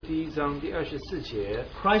1章第24节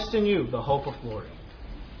Christ in you, the hope of glory.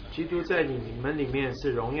 基督在你们里面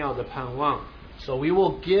是荣耀的盼望。 So we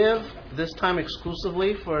will give this time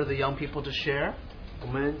exclusively for the young people to share. 我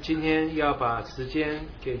们今天要把时间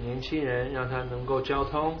给年轻人，让他能够交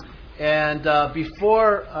通。 And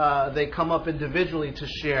before they come up individually to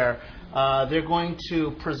share, they're going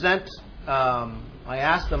to present, I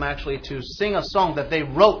asked them actually to sing a song that they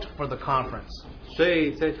wrote for the conference. 所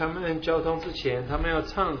以在他们交通之前，他们要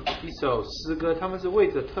唱一首诗歌，他们是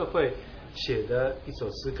为着特会写的一首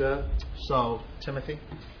诗歌。 So, Timothy.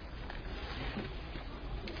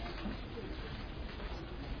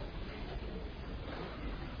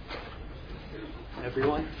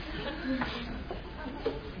 Everyone.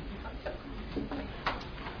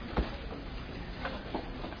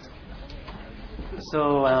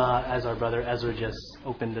 So, as our brother Ezra just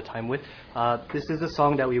opened the time with, this is a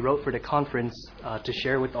song that we wrote for the conference to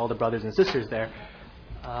share with all the brothers and sisters there.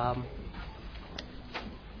 我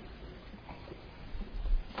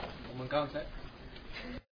们刚才，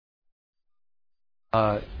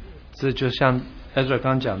这就像 Ezra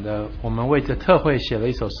刚讲的，我们为着特会写了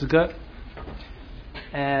一首诗歌。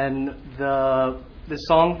 And the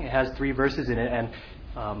song has 3 verses in it, and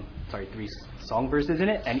 3 song verses in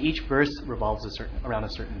it, and each verse revolves around a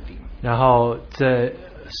certain theme. 然后这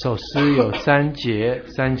首诗有3节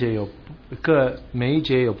，3节有每一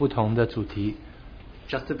节有不同的主题。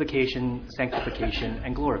 Justification, sanctification,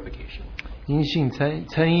 and glorification. 因信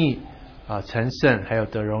称义成圣，还有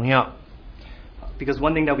得荣耀。 Because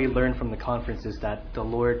one thing that we learned from the conference is that the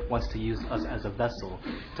Lord wants to use us as a vessel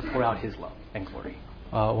to pour out His love and glory.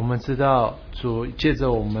 我们知道主借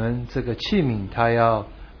着我们这个器皿，他要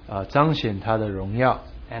彰显他的荣耀。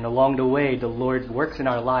 And along the way, the Lord works in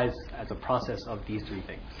our lives as a process of these 3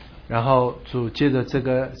 things. 然后主借着这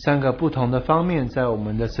个3个不同的方面，在我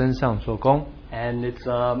们的身上做工。 And it's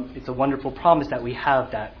a wonderful promise that we have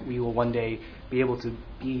that we will one day be able to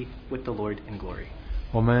be with the Lord in glory.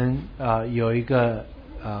 我们有一个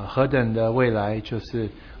何等的未来，就是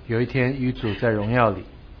有一天与主在荣耀里。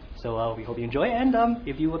 So we hope you enjoy, and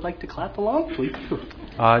if you would like to clap along, please do.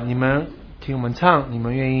 你们听我们唱，你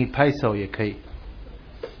们愿意拍手也可以。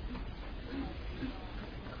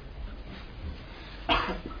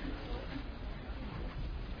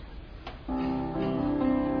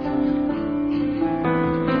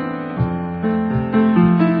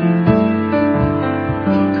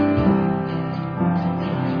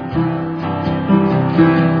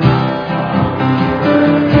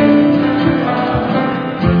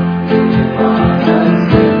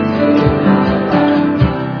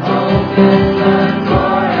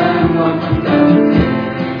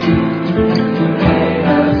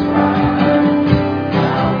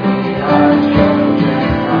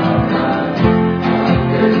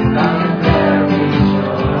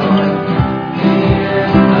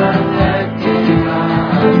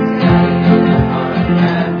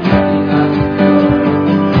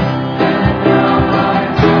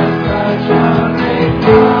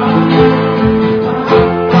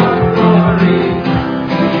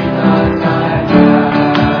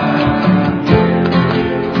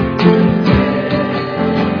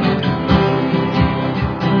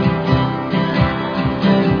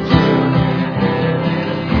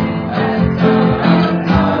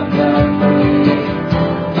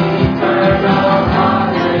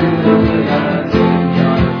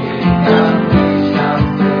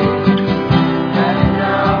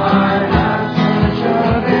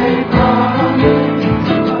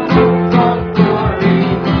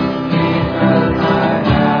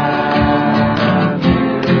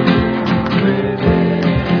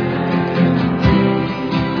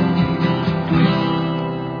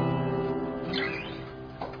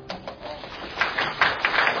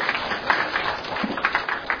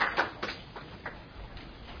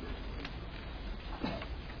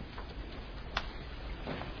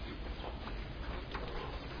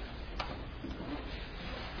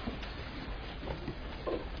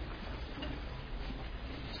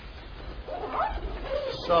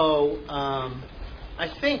So, I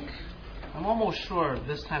think, I'm almost sure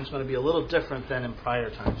this time is going to be a little different than in prior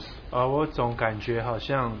times. 我总感觉好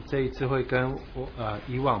像这一次会跟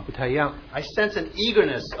以往不太一样。 I sense an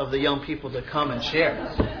eagerness of the young people to come and share.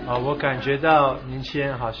 我感觉到年轻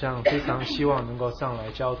人好像非常希望能够上来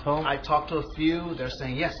交通。 I talked to a few, they're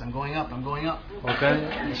saying, yes, I'm going up, I'm going up. 我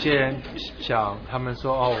跟一些人讲，他们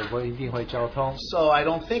说我一定会交通。 So I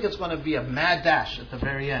don't think it's going to be a mad dash at the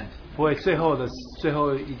very end. 不会最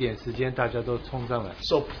后一点时间大家都冲上来。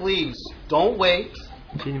 So please, don't wait,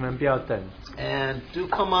 请你们不要等， and do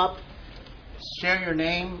come up, share your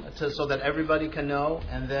name so that everybody can know,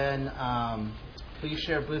 and then please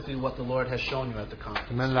share briefly what the Lord has shown you at the 你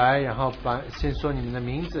conference. 们来，然后先说你们的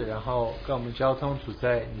名字，然后跟我们交通主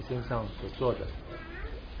在你身上所做的。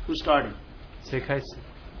 Who's starting? 谁开始？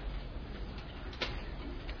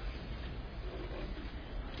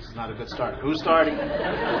 This is not a good start. Who's starting?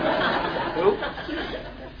 Who?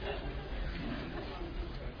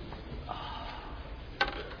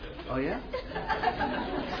 Oh yeah?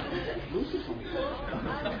 Lucy told me.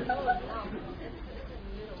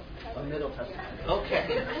 A Middle Testament.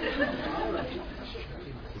 Okay.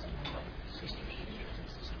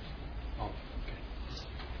 Oh, okay.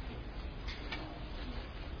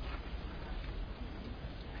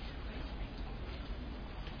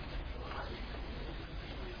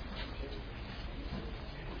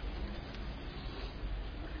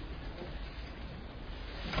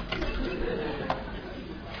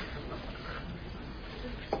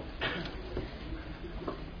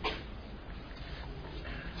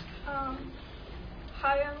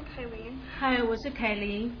 Hi, I'm Kylene. 嗨，我是凯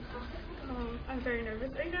琳， I'm very nervous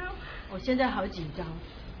right now. 我现在好紧张。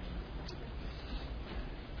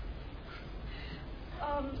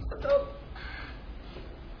 So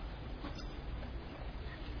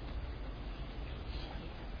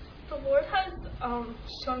the Lord has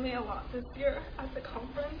shown me a lot this year at the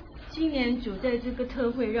conference. 今年主在这个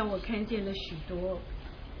特会让我看见了许多。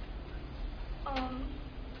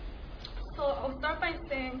 So I'll start by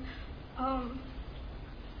saying,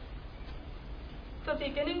 the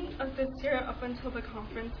beginning of this year up until the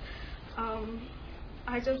conference,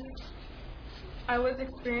 I was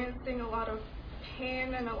experiencing a lot of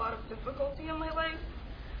pain and a lot of difficulty in my life.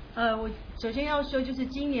 我首先要说，就是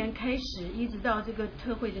今年开始一直到这个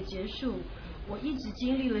特会的结束，我一直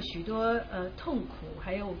经历了许多痛苦，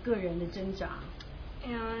还有我个人的挣扎。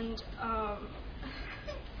 And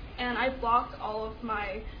I blocked all of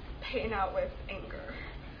my pain out with anger.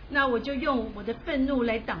 那我就用我的愤怒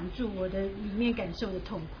来挡住我的里面感受的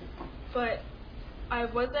痛苦。 But I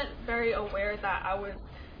wasn't very aware that I was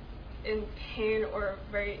in pain or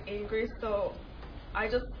very angry, so I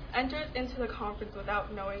just entered into the conference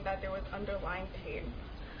without knowing that there was underlying pain.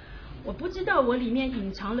 我不知道我里面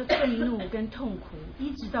隐藏了愤怒跟痛苦，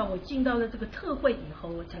一直到我进到了这个特会以后，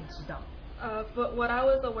我才知道。 But what I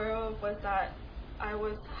was aware of was that I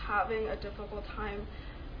was having a difficult time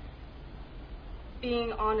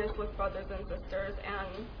being honest with brothers and sisters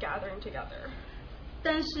and gathering together.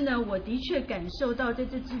 但是呢，我的确感受到在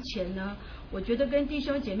这之前呢，我觉得跟弟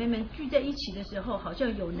兄姐妹们聚在一起的时候，好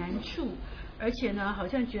像有难处，而且呢，好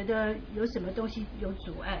像觉得有什么东西有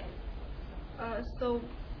阻碍。 So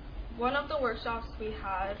one of the workshops we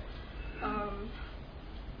had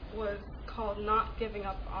was called Not Giving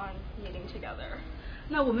Up on Meeting Together.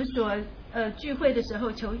 那我们所聚会的时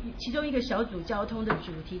候，其中一个小组交通的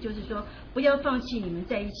主题就是说，不要放弃你们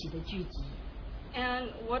在一起的聚集。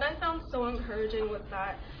 And what I found so encouraging was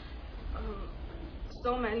that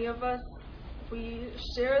so many of us, we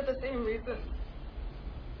share the same reasons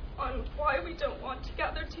on why we don't want to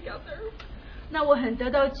gather together. 那我很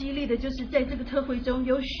得到激励的就是在这个特会中，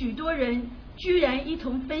有许多人居然一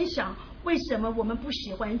同分享为什么我们不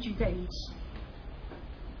喜欢聚在一起。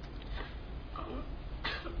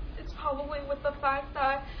 It's probably with the fact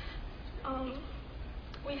that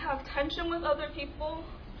we have tension with other people.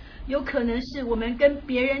 有可能是我们跟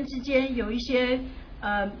别人之间有一些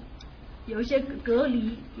隔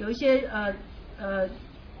离，有一些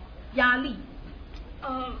压力。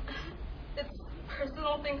 It's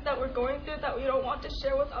personal things that we're going through that we don't want to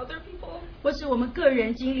share with other people. 或是我们个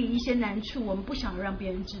人经历一些难处，我们不想让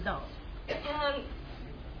别人知道。 And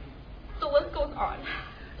the list goes on.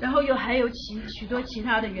 然后还有许多其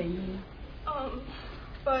他的原因。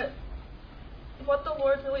 But what the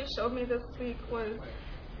Lord really showed me this week was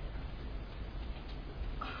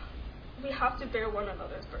we have to bear one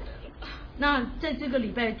another's burdens. 那在这个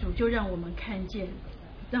礼拜主就让我看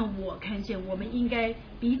见，我们应该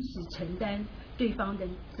彼此承担对方的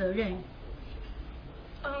责任。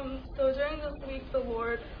 So during this week, the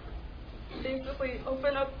Lord basically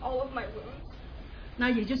opened up all of my wounds. 那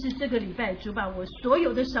也就是这个礼拜，主把我所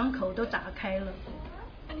有的伤口都打开了。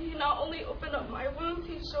 And He not only opened up my wounds,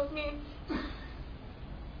 He showed me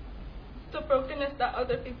the brokenness that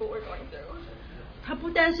other people were going through. 他不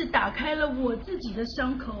单是打开了我自己的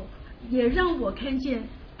伤口，也让我看见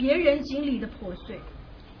别人经历的破碎。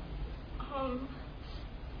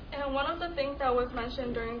 And one of the things that was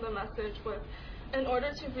mentioned during the message was, in order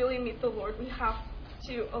to really meet the Lord, we have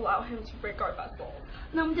to allow Him to break our vessels.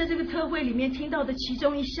 那么在这个特会里面听到的其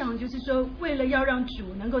中一项，就是说，为了要让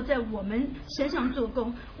主能够在我们身上做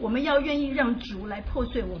工，我们要愿意让主来破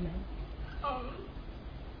碎我们。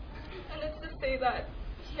And it's to say that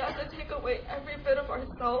He has to take away every bit of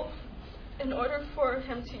ourselves in order for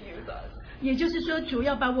Him to use us. 也就是说，主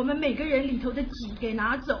要把我们每个人里头的己给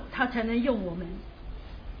拿走，他才能用我们。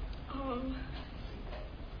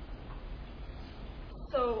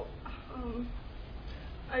So,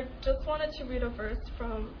 I just wanted to read a verse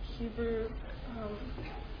from Hebrews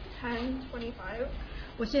 10:25.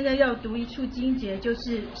 我现在要读一处经节，就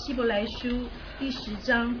是希伯来书第10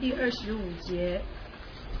章第25节。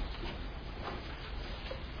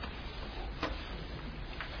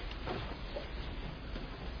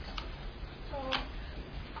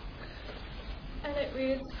And it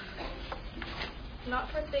reads, "Not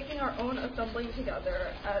forsaking our own assembling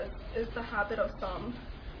together, as is the habit of some,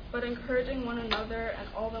 but encouraging one another, and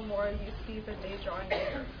all the more you see the day drawing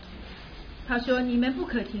near." 他说：“你们不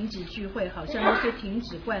可停止聚会，好像那些停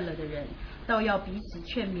止惯了的人，倒要彼此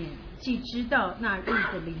劝勉。既知道那日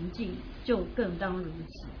子临近，就更当如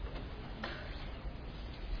此。”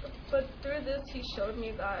 But through this, he showed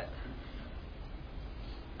me that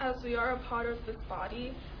as we are a part of this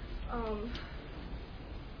body,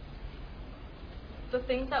 the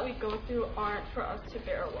things that we go through aren't for us to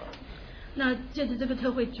bear alone. 那借着这个特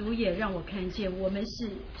会主也让我看见，我们是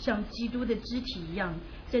像基督的肢体一样，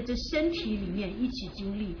在这身体里面一起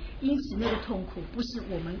经历，因此那个痛苦不是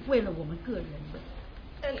我们为了我们个人的。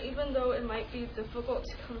And even though it might be difficult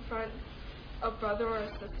to confront a brother or a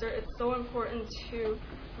sister, it's so important to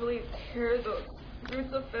really tear those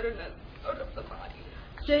roots of bitterness out of the body.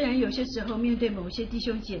 虽然有些时候面对某些弟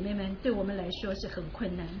兄姐妹们，对我们来说是很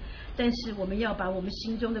困难，但是我们要把我们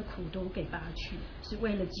心中的苦毒给拔去，是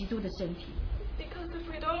为了基督的身体。Because if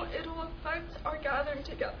we don't, it'll affect our gathering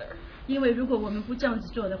together. 因为如果我们不这样子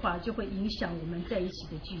做的话，就会影响我们在一起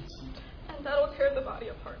的聚集， And that'll tear the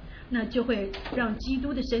body apart. 那就会让基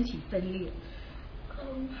督的身体分裂。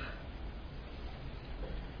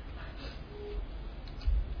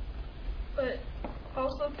But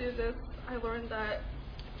also through this, I learned that,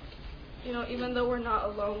 even though we're not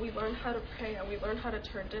alone, we learn how to pray and we learn how to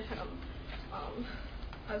turn to Him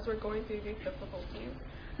as we're going through these difficulties.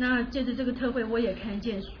 那借着这个特会，我也看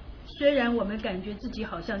见，虽然我们感觉自己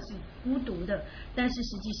好像是孤独的，但是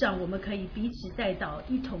实际上我们可以彼此带祷，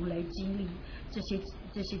一同来经历这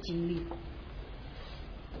些经历。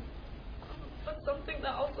But something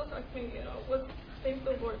that also touched me, was thank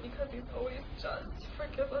the Lord because He's always just to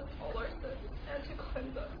forgive us all our sins and to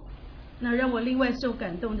cleanse us. 那让我另外受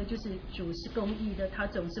感动的就是主是公义的，他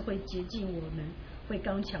总是会洁净我们，会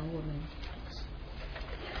刚强我们。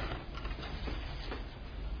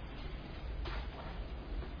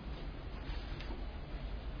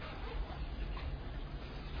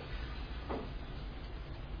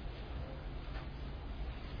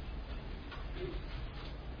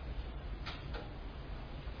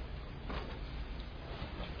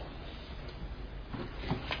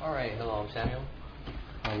All right, hello, I'm Samuel.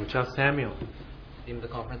 我叫 Samuel。 The theme of the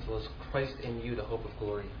conference was Christ in you, the hope of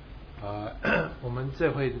glory. 我们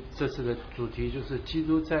这次的主题就是基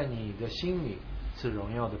督在你的心里是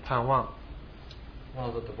荣耀的盼望。 One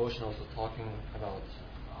of the devotionals was talking about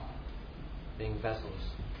being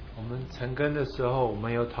vessels. 我们晨更的时候，我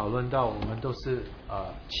们有讨论到，我们都是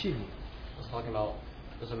器皿。 It was talking about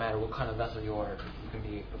doesn't matter what kind of vessel you are. You can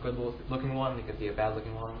be a good-looking one, you could be a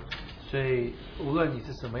bad-looking one. 所以无论你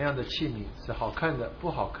是什么样的器皿，是好看的、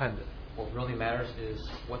不好看的， What really matters is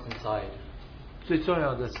what's inside, 最重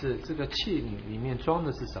要的是这个器皿里面装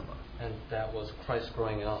的是什么。 and that was Christ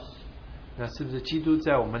growing in us. 那是不是基督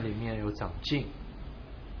在我们里面有长进？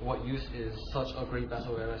 What use is such a great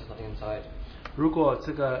vessel where there's nothing inside? 如果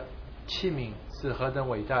这个器皿是何等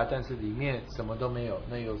伟大，但是里面什么都没有，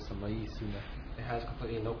那有什么意思呢？ It has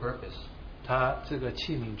completely no purpose. 它这个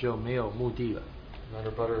器皿就没有目的了。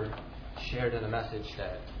 Another brother shared in the message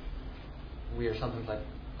that we are something like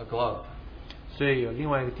a glove. 所以有另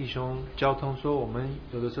外一个弟兄交通说，我们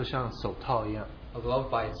有的时候像手套一样。 A glove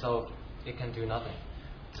by itself, it can do nothing.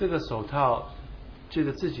 这个手套觉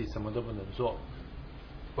得自己什么都不能做，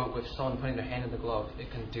 But with someone putting their hand in the glove, it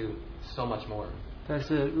can do so much more. 但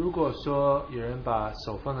是如果说有人把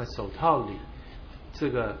手放在手套里，这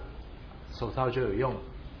个手套就有用了。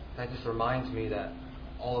 That just reminds me that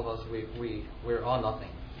all of us, we're all nothing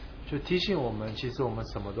就提醒我们，其实我们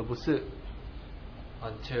什么都不是，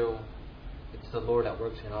 until it's the Lord that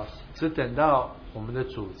works in us. 只等到我们的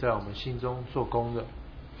主在我们心中做工的。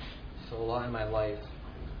 So a lot in my life,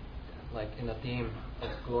 like in the theme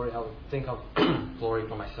of glory, I would think of glory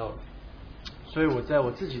for myself. 所以我在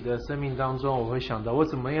我自己的生命当中，我会想到我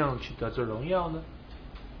怎么样去得着荣耀呢？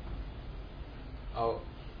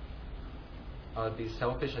 I would be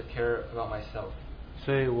selfish, I care about myself.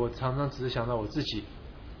 所以我常常只是想到我自己。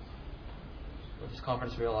this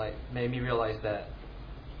conference made me realize that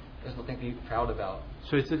there's nothing to be proud about.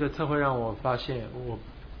 所以这个特会让我发现，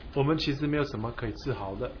我们其实没有什么可以自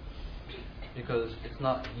豪的， Because it's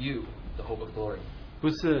not you, the hope of glory. 不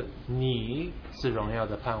是你是荣耀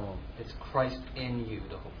的盼望， It's Christ in you,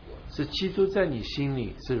 the hope of glory. 是基督在你心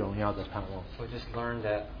里是荣耀的盼望。 So I just learned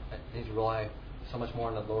that I need to rely so much more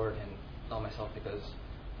on the Lord and not myself because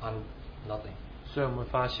I'm nothing. 所以我们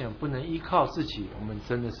发现不能依靠自己，我们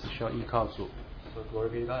真的是需要依靠主。 So glory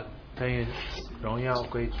be to God. 但愿荣耀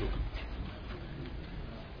归主。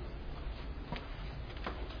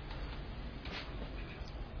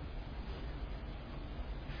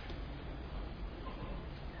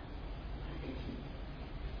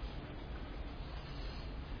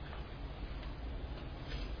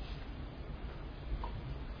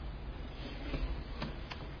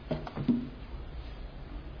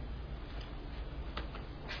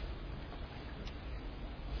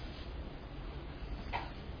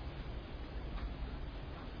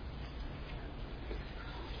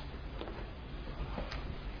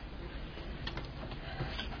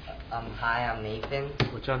Hi, I'm Nathan,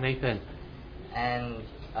 我叫 Nathan， and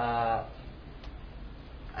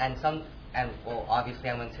well, obviously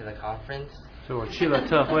I went to the conference. 所以我去了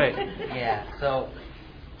特会。 Yeah, so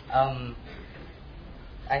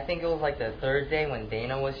I think it was like the third day when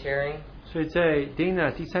Dana was sharing. 所以在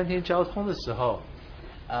Dana 第3天交通的时候，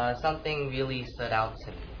 Something really stood out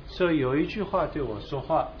to me. 所以有一句话对我说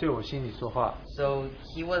话，对我心里说话。 So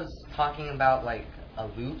he was talking about like a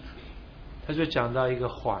loop 他就讲到一个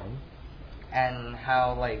环， and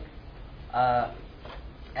how like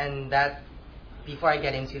and that before I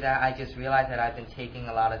get into that, I just realized that I've been taking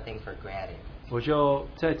a lot of things for granted. 我就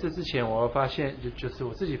在这之前，我发现就是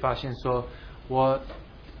我自己发现说，我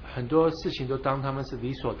很多事情都当他们是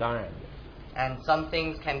理所当然的。 And some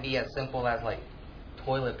things can be as simple as like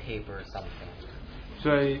toilet paper or something,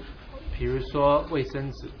 所以，比如说卫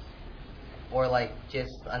生纸， or like just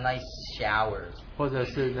a nice shower. 或者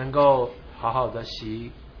是能够好好的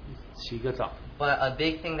洗个澡。 But a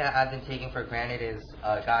big thing that I've been taking for granted is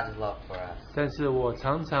God's love for us. 但是我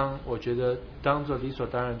常常我觉得当做理所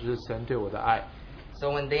当然就是神对我的爱。 So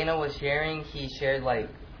when Dana was sharing, he shared like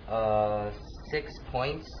 6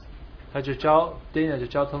 points, 他就Dana 就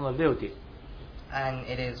交通了6点。 and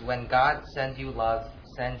it is when God sends you love,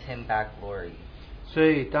 send him back glory. 所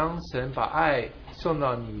以当神把爱送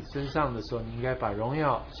到你身上的时候，你应该把荣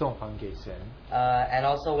耀送还给神。 And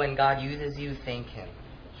also when God uses you, thank him.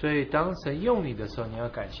 所以当神用你的时候，你要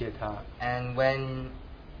感谢他。 And when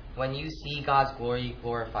you see God's glory,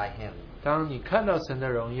 glorify him. 当你看到神的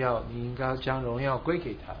荣耀，你应该将荣耀归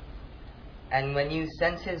给他。 And when you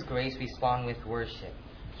sense his grace, respond with worship.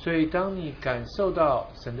 所以当你感受到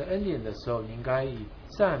神的恩典的时候，你应该以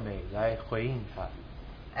赞美来回应他。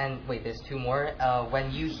 And wait, there's 2 more.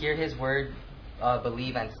 When you hear his word,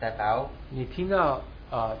 believe and step out. 你听到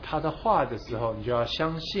他的话的时候，你就要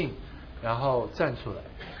相信，然后站出来。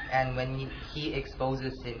 And when he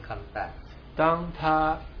exposes sin, confess. 当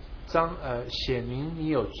他显明你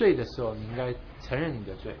有罪的时候，你应该承认你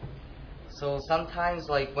的罪。 So sometimes,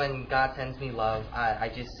 like when God sends me love, I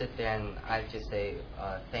just sit there and I just say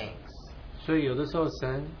thanks. 所以有的时候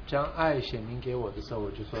神将爱显明给我的时候，我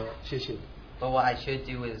就说谢谢你。 But what I should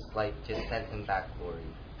do is like just send him back glory.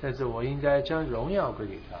 但是我应该将荣耀归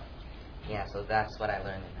给他。 Yeah, so that's what I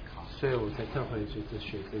learned in the conference. 所以我在特会就是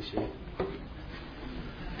学这些。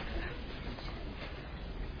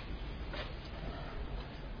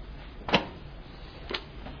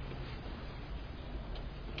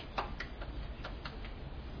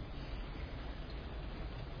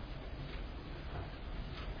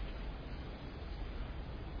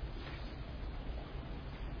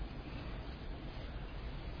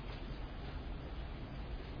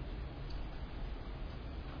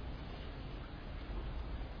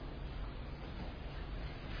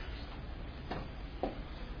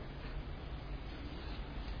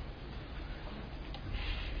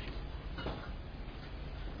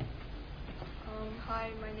Hi,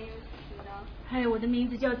 my name is Tina. 嗨，我的名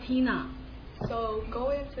字叫 Tina。 So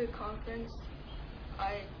going to the conference,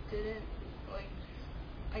 I didn't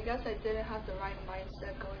I guess I didn't have the right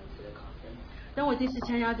mindset going to the conference. 当我这次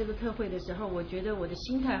参加这个特会的时候，我觉得我的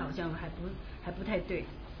心态好像还不太对。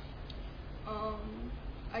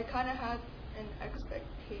I kind of had an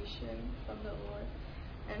expectation from the Lord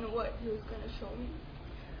and what He was going to show me.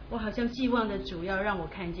 我好像寄望的主要让我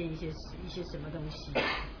看见一些什么东西。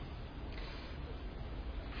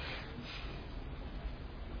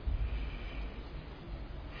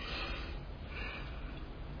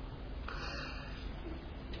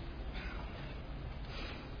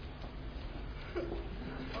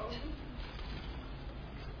 Um,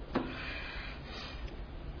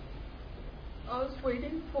 was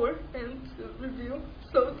waiting for Him to reveal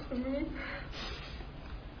so to me.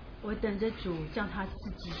 我等着主将他自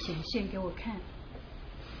己显现给我看。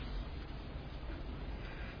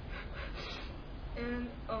And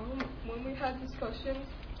when we had discussions,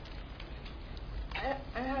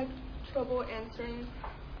 I had trouble answering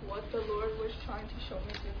what the Lord was trying to show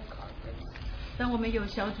me in the conference. 当我们有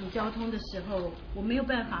小组交通的时候，我没有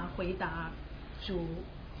办法回答主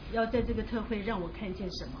要在这个特会让我看见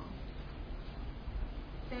什么。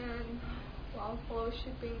And while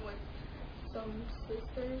fellowshipping with some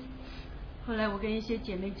sisters, 后来我跟一些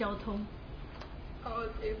姐妹交通， I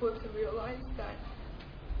was able to realize that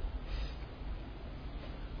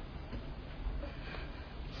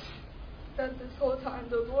this whole time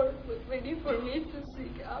the Lord was waiting for me to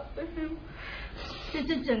seek after Him. 在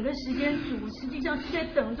这整个时间，主实际上是在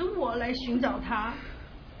等着我来寻找他。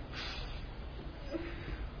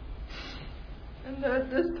And at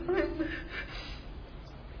this time,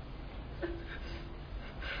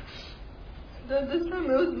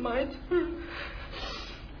 it was my turn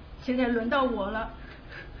现在轮到我了，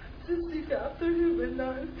 to seek after Him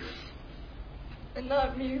and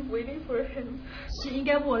not me waiting for Him. 是应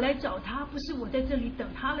该我来找他，不是我在这里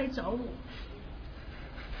等他来找我。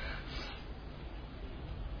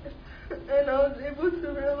And I was able to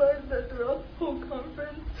realize that throughout the whole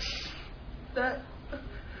conference that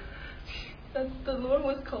the Lord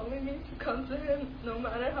was calling me to come to Him no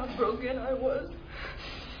matter how broken I was.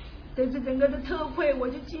 在这整个的特会，我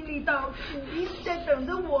就经历到主一直在等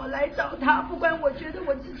着我来找他，不管我觉得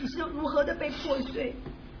我自己是如何的被破碎。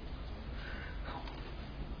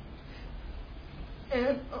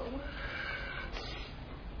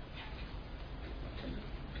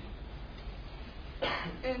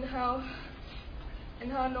And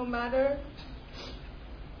how no matter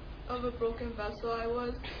of a broken vessel I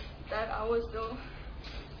was, that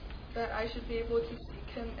I should be able to seek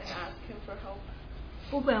Him and ask Him for help.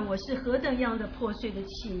 不管我是何等样的破碎的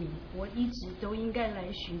器皿，我一直都应该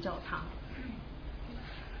来寻找他。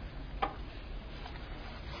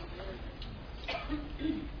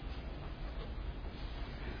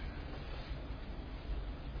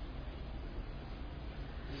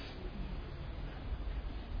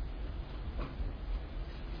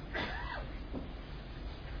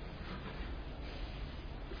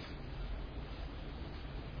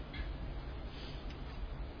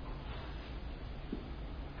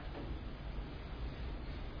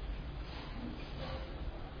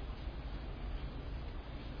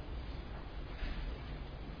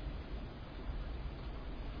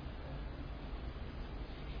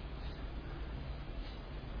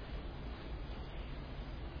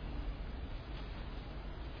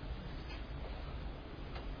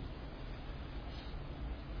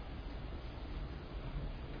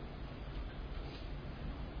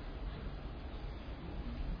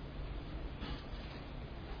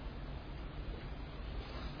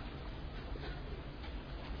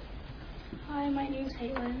Hi, my name's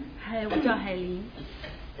Halen. 嗨，我叫海玲，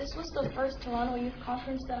 This was the first Toronto Youth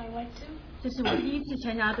Conference that I went to. 这是我第一次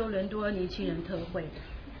参加多伦多年轻人特会。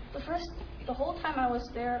The whole time I was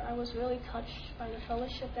there, I was really touched by the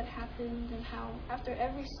fellowship that happened and how after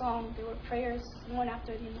every song there were prayers one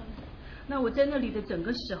after the other. 那我在那里的整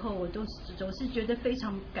个时候，我总是觉得非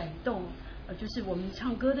常感动。就是我们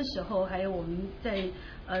唱歌的时候，还有我们在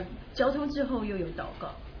交通之后又有祷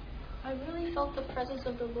告。I really felt the presence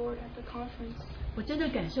of the Lord at the conference. 我真的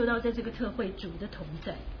感受到在这个特会主的同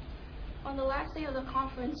在。On the last day of the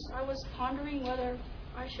conference, I was pondering whether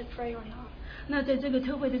I should pray or not. 那在这个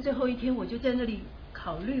特会的最后一天，我就在那里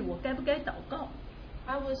考虑我该不该祷告。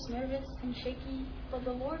I was nervous and shaky, but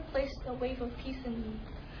the Lord placed a wave of peace in me.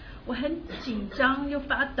 我很紧张又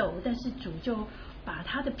发抖，但是主就把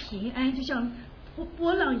他的平安就像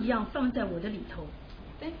波浪一样放在我的里头。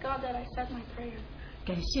Thank God that I said my prayer.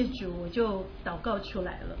 感谢主，我就祷告出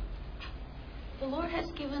来了。The Lord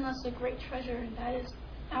has given us a great treasure, and that is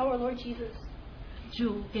our Lord Jesus.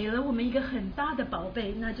 主给了我们一个很大的宝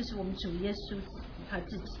贝，那就是我们主耶稣他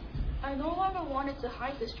自己。I no longer wanted to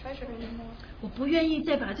hide this treasure anymore. 我不愿意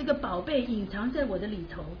再把这个宝贝隐藏在我的里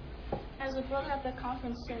头。As a brother at the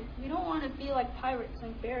conference said, we don't want to be like pirates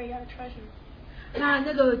and bury our treasure. 那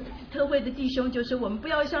个特会的弟兄就说，我们不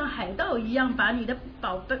要像海盗一样把你的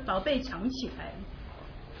宝贝藏起来。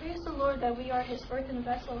Praise the Lord that we are His earthen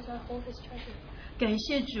vessels that hold His treasure. 感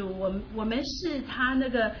谢主，我们是他那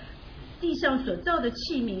个地上所造的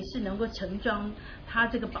器皿，是能够盛装他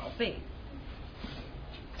这个宝贝。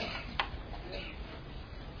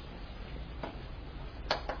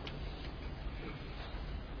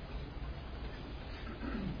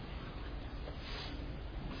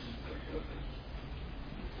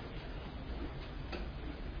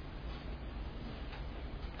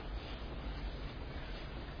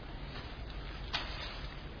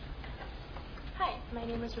My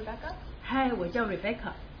name is Rebecca. 嗨，我叫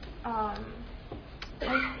Rebecca。 I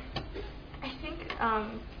think a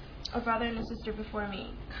brother and a sister before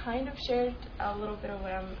me kind of shared a little bit of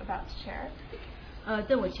what I'm about to share.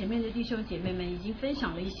 在我前面的弟兄姐妹们已经分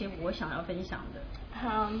享了一些我想要分享的，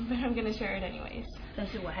 But I'm going to share it anyways. 但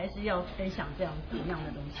是我还是要分享这样同样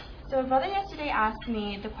的东西。 So a brother yesterday asked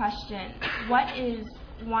me the question, what is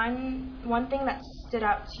one thing that stood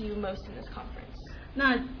out to you most in this conference?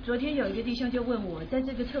 那昨天有一个弟兄就问我，在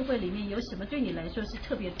这个特会里面有什么对你来说是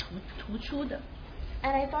特别突出的？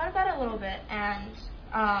 And I thought about it a little bit, and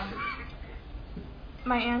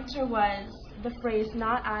my answer was the phrase,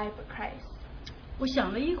 not I, but Christ. 我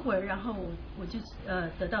想了一会儿，然后我就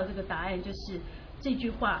得到这个答案，就是这句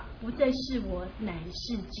话不再是我，乃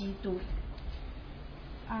是基督。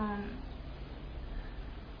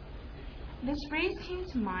 This phrase came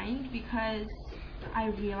to mind because I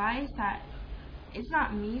realized that it's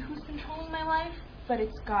not me who's controlling my life, but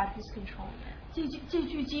it's God who's controlling it. 这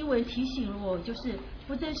句经文提醒了我，就是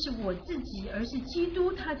不再是我自己，而是基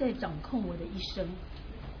督他在掌控我的一生。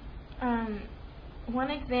 One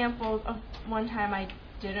example of one time I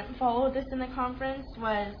didn't follow this in the conference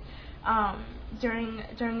was during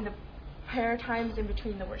the prayer times in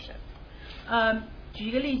between the worship. 举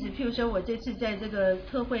一个例子，譬如说我这次在这个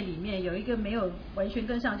特会里面有一个没有完全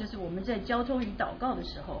跟上，就是我们在交通与祷告的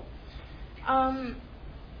时候。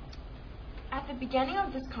 At the beginning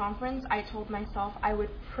of this conference, I told myself I would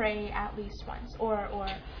pray at least once, or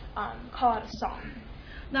call out a song.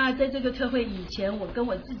 那在这个特会以前，我跟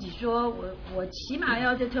我自己说，我起码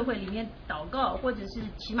要在特会里面祷告，或者是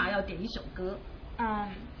起码要点一首歌。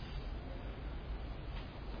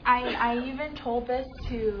 I even told this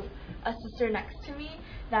to a sister next to me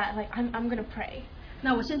that like I'm gonna pray.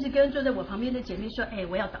 那我甚至跟坐在我旁边的姐妹说，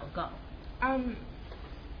我要祷告。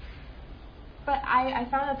 But I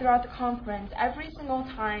found that throughout the conference, every single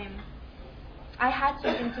time I had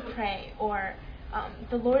something to pray, or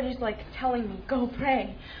the Lord is like telling me, go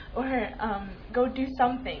pray, or go do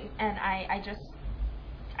something, and I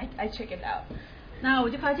chickened out. 那我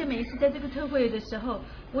就发现每一次在这个特会的时候，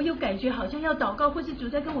我有感觉好像要祷告，或是主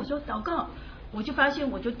在跟我说祷告，我就发现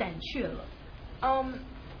我就胆怯了。 And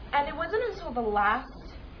it wasn't until the last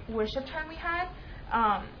worship time we had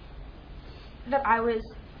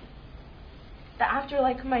that after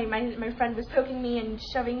like my friend was poking me and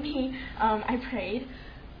shoving me, I prayed.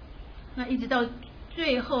 那一直到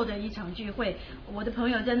最后的一场聚会，我的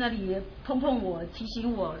朋友在那里碰我，提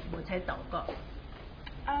醒我，我才祷告。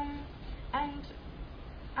 And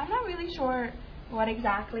I'm not really sure what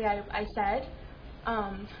exactly I said,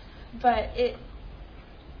 but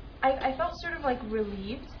I felt sort of like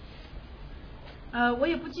relieved. 我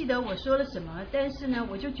也不记得我说了什么，但是呢，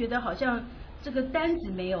我就觉得好像这个担子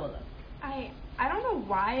没有了。 I don't know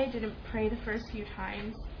why I didn't pray the first few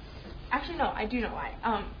times. Actually, no, I do know why.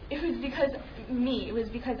 It was because me. It was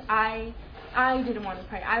because I didn't want to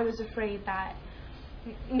pray. I was afraid that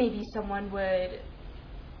maybe someone would.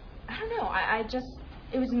 I don't know.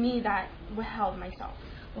 It was me that withheld myself.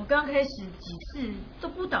 我刚开始几次都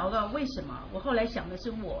不祷告，为什么？我后来想的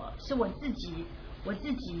是我自己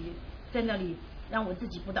在那里让我自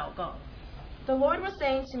己不祷告。 The Lord was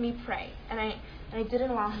saying to me, pray, and I didn't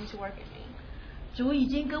allow Him to work in me. 主已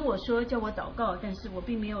经跟我说叫我祷告，但是我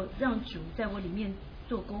并没有让主在我里面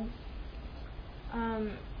做工。 So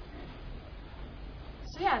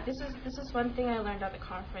yeah, this is one thing I learned at the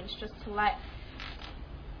conference, just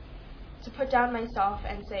to put down myself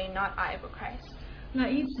and say, not I, but Christ. 那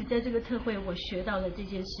因此在这个特会我学到的这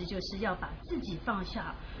件事，就是要把自己放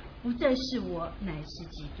下，不再是我，乃是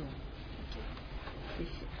基督。谢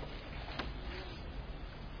谢。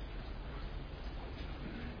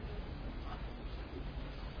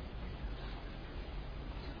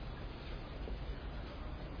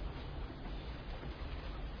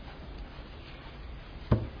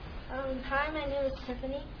 Hi, my name is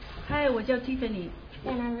Tiffany. 嗨，我叫 Tiffany。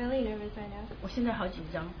 And I'm really nervous right now. 我现在好紧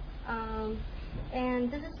张。 And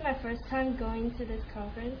this is my first time going to this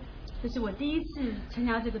conference. 这是我第一次参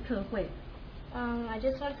加这个特会。 I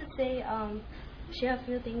just want to say, share a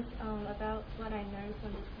few things about what I learned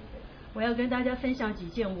from this conference. 我要跟大家分享几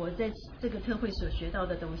件我在这个特会所学到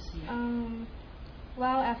的东西。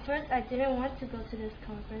 Well, at first I didn't want to go to this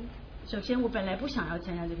conference. 首先，我本来不想要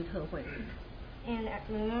参加这个特会， And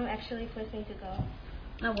my mom actually forced me to go.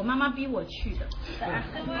 那我妈妈逼我去的。 But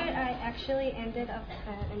afterward, I actually ended up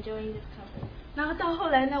enjoying this conference. 然后到后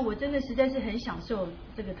来呢，我真的实在是很享受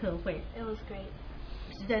这个特会， It was great.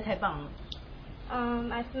 实在太棒了。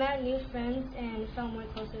 I've met new friends and felt more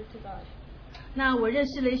closer to God. 那我认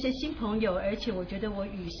识了一些新朋友，而且我觉得我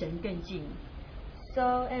与神更近。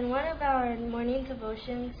So in one of our morning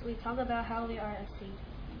devotions, we talk about how we are a seed.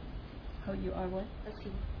 How you are what? A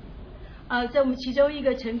seed. 在我们其中一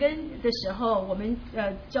个晨更的时候，我们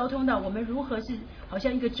交通到我们如何是好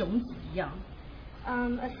像一个种子一样。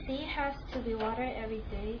A seed has to be watered every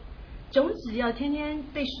day. 种子要天天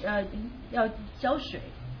被要浇水。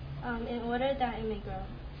In order that it may grow.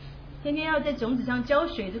 天天要在种子上浇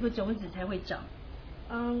水，这个种子才会长。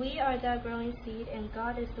We are that growing seed, and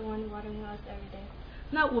God is the one watering us every day.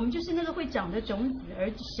 那我们就是那个会长的种子，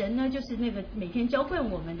而神呢，就是那个每天浇灌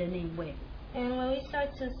我们的那一位。And when we start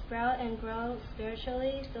to sprout and grow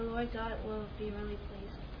spiritually, the Lord God will be really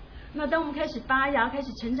pleased. 那当我们开始发芽、开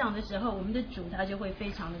始成长的时候，我们的主他就会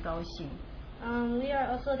非常的高兴。We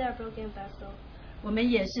are also that broken vessel. 我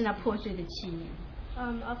们也是那破碎的器皿。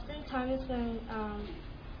Oftentimes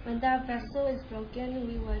when that vessel is broken,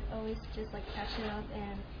 we would always just like patch it up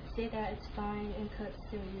and say that it's fine and could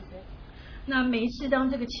still use it. 那每一次当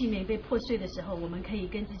这个器皿被破碎的时候，我们可以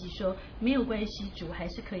跟自己说，没有关系，主还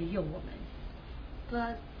是可以用我们。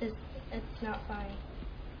But it's not fine.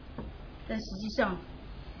 但实际上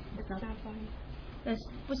It's not fine. 但是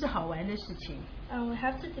不是好玩的事情。We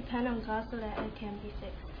have to depend on God so that it can be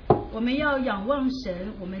fixed. 我们要仰望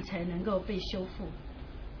神，我们才能够被修复。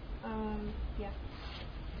Yeah.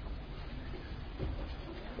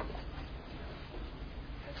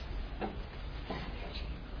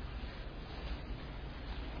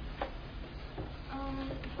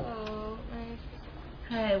 Hello,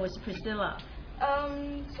 Hi, 我是 Priscilla.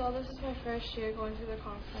 So this is my first year going to the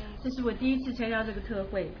conference. 这是我第一次参加这个特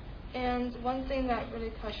会。And one thing that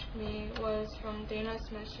really touched me was from Dana's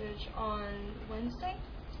message on Wednesday.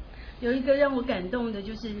 有一个让我感动的，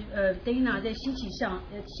就是Dana 在星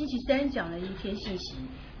期三讲了一篇信息。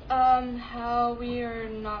How we are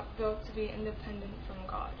not built to be independent from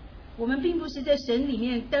God. 我们并不是在神里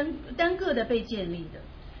面单个的被建立的。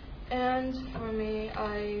And for me,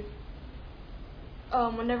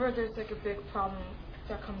 whenever there's like a big problem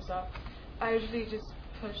that comes up, I usually just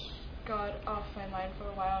push God off my mind for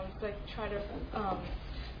a while and like try to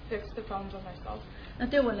fix the problems on myself. 那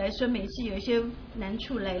对我来说，每次有一些难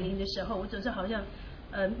处来临的时候，我总是好像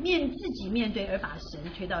自己面对，而把神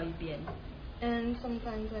推到一边。And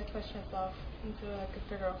sometimes I push myself into like a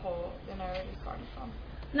bigger hole than I already started from.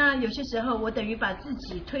 那有些时候，我等于把自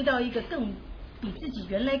己推到一个比自己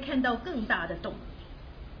原来看到更大的洞。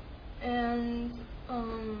And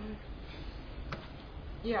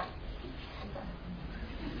yeah.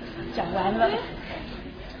 讲完了。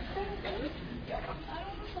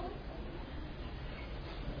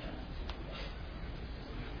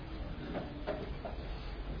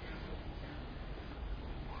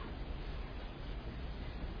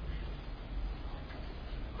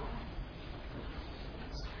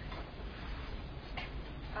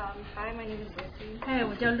Hi, my name is Lucy. Hi,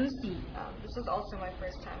 我叫 Lucy. This is also my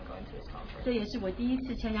first time going to this conference. 这也是我第一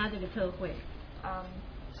次参加这个特会。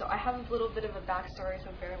So I have a little bit of a backstory, so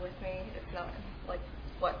bear with me. It's not like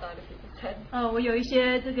what the other people said. 我有一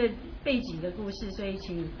些这个背景的故事，所以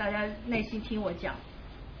请大家耐心听我讲。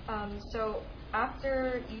So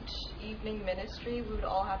after each evening ministry, we would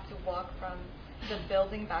all have to walk from the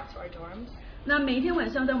building back to our dorms. 那每一天晚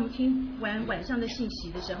上，当我们听完晚上的信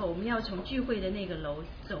息的时候，我们要从聚会的那个楼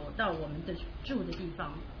走到我们的住的地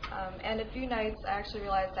方。And a few nights, I actually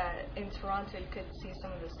realized that in Toronto, you could see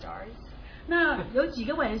some of the stars. 那有几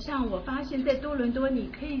个晚上，我发现在多伦多，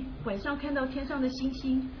你可以晚上看到天上的星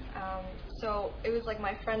星。So it was like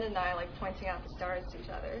my friend and I like pointing out the stars to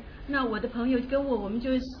each other. 那我的朋友跟我们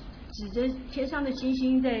就指着天上的星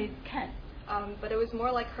星在看。But it was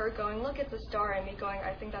more like her going, "Look, it's a star," and me going,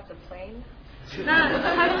 "I think that's a plane." 那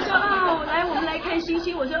他就说来，我们来看星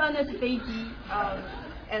星。我说那是飞机。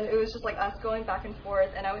And it was just like us going back and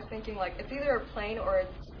forth, and I was thinking like it's either a plane or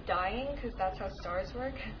it's dying, because that's how stars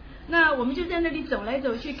work. 那我们就在那里走来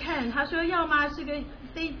走去看。他说要吗？是个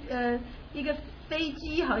一个飞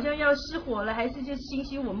机，好像要失火了，还是就是星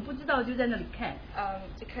星？我们不知道，就在那里看。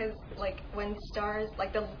Because like when stars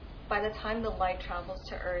like by the time the light travels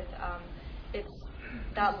to Earth,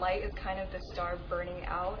 that light is kind of the star burning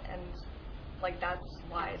out, and like that's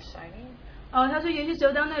why it's shining. 他说有些时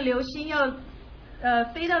候当那个流星要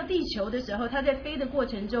飞到地球的时候，它在飞的过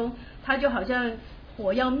程中，它就好像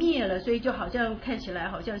火要灭了，所以就好像看起来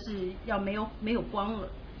好像是要没有光了。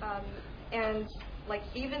And like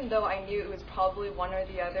even though I knew it was probably one or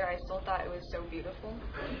the other, I still thought it was so beautiful.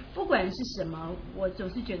 不管是什么，我总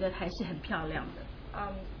是觉得还是很漂亮的。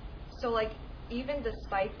So like even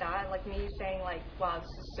despite that, like me saying like, "Wow, this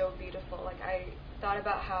is so beautiful," like I thought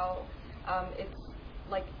about how it's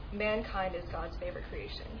like mankind is God's favorite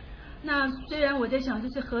creation. 那虽然我在想这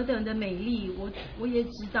是何等的美丽，我也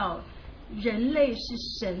知道人类是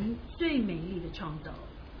神最美丽的创造。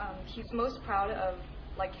He's most proud of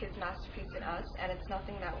like his masterpiece in us, and it's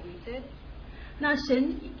nothing that we did. 那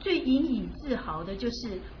神最引以自豪的就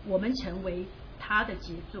是我们成为他的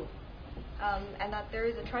杰作。And that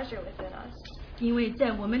there is a treasure within us. 因为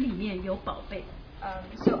在我们里面有宝贝。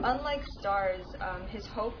So unlike stars, his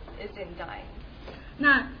hope is in dying.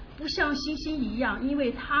 那不像星星一样，因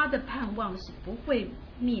为他的盼望是不会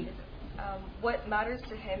灭的。What matters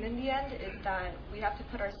to him in the end is that we have to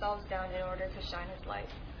put ourselves down in order to shine his light.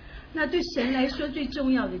 那对神来说最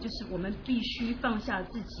重要的就是我们必须放下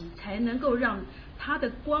自己，才能够让他的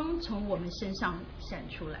光从我们身上闪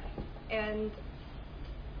出来。And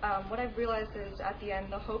what I've realized is at the end,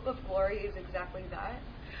 the hope of glory is exactly that.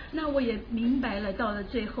 那我也明白了，到了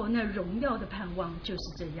最后，那荣耀的盼望就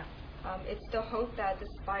是这样。It's the hope that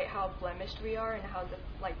despite how blemished we are and how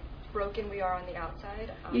broken we are on the outside.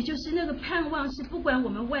 也就是那个盼望是，不管我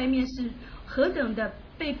们外面是何等的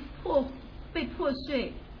被破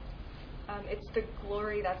碎。It's the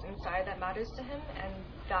glory that's inside that matters to him, and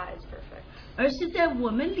that is perfect. 而是在我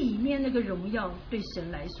们里面那个荣耀，对神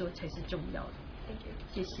来说才是重要的。Thank you.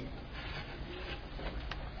 谢谢。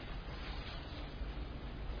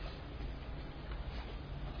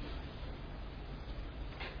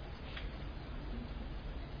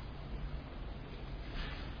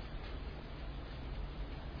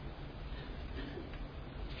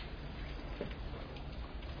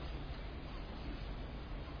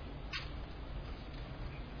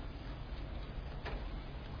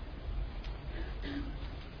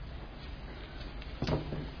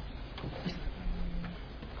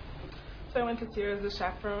So I went to Sierra as a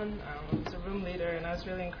chaperone. I was a room leader, and I was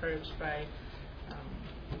really encouraged by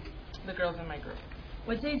the girls in my group.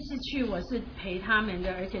 我这次去，我是陪他们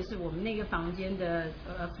的，而且是我们那个房间的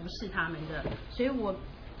服侍他们的，所以我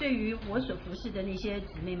对于我所服侍的那些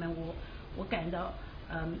姊妹们，我感到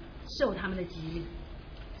受他们的激励。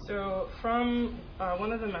So from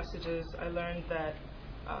one of the messages, I learned that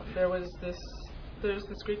there's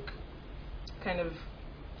this Greek kind of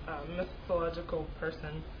mythological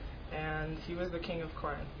person, and he was the king of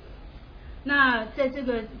Corinth. 那在这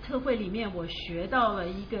个特会里面，我学到了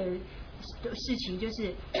一个事情，就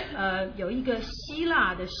是有一个希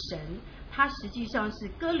腊的神，他实际上是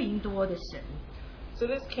哥林多的神。So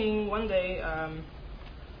this king, one day,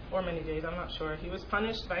 or many days, I'm not sure, he was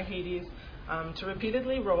punished by Hades to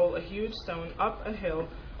repeatedly roll a huge stone up a hill,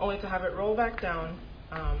 only to have it roll back down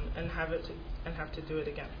and have to do it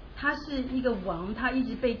again. 他是一个王，他一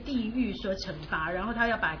直被地狱所惩罚，然后他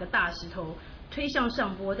要把一个大石头推向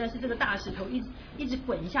上坡，但是这个大石头一直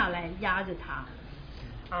滚下来压着他。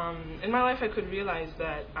In my life, I could realize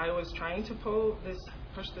that I was trying to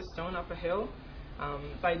push this stone up a hill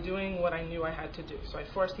by doing what I knew I had to do. So I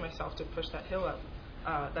forced myself to push that hill up,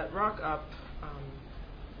 that rock up,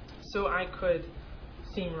 so I could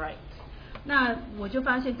seem right. 那我就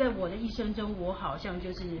发现，在我的一生中，我好像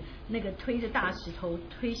就是那个推着大石头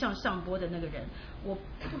推向上坡的那个人。我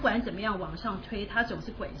不管怎么样往上推，他总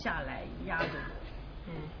是滚下来压着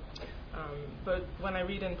我。But when I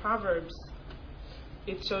read in Proverbs,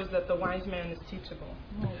 it shows that the wise man is teachable.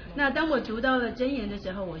 那当我读到了箴言的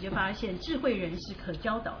时候，我就发现智慧人是可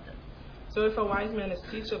教导的。So if a wise man is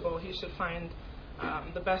teachable, he should find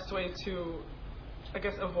the best way to, I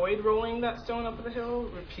guess, avoid rolling that stone up the hill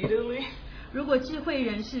repeatedly. 如果智慧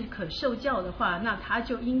人是可受教的话，那他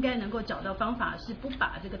就应该能够找到方法，是不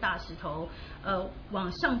把这个大石头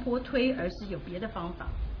往上坡推，而是有别的方法。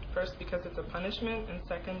First, because it's a punishment, and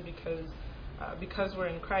second, because we're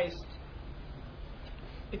in Christ,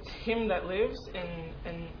 it's Him that lives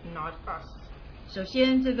and not us. 首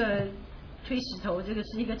先，这个推石头这个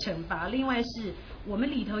是一个惩罚，另外是我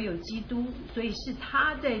们里头有基督，所以是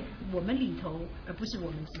他在我们里头，而不是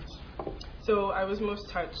我们自己。So I was most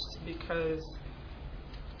touched because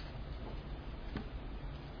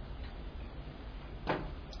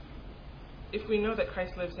if we know that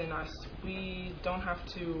Christ lives in us, we don't have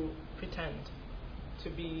to pretend to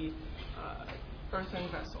be earthen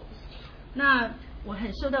vessels. 那我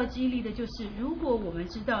很受到激励的就是，如果我们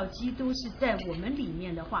知道基督是在我们里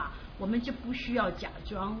面的话，我们就不需要假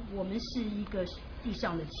装，我们是一个地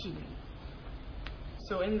上的器皿。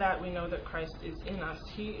So in that we know that Christ is in us.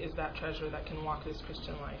 He is that treasure that can walk this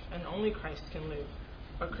Christian life, and only Christ can live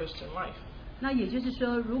a Christian life. 那也就是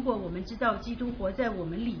说，如果我们知道基督活在我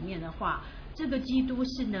们里面的话，这个基督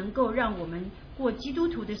是能够让我们过基督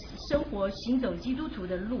徒的生活，行走基督徒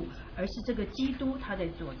的路，而是这个基督他在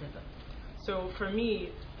做这个。So for me,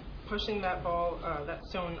 pushing that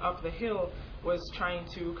stone up the hill was trying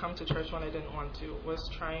to come to church when I didn't want to, was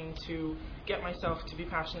trying to get myself to be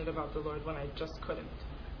passionate about the Lord when I just couldn't.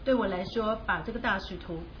 对我来说，把这个大石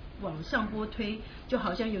头往上坡推，就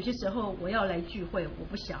好像有些时候我要来聚会，我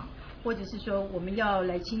不想，或者是说我们要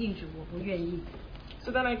来亲近主，我不愿意。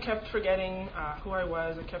So then I kept forgetting who I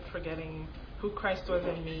was. I kept forgetting who Christ was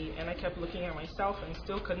in me, and I kept looking at myself and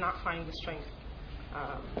still could not find the strength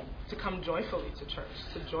to come joyfully to church,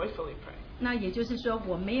 to joyfully pray. 那也就是说，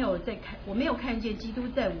我没有看见基督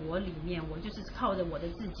在我里面，我就是靠着我的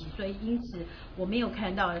自己，所以因此我没有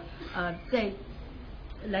看到在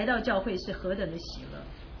来到教会是何等的喜乐。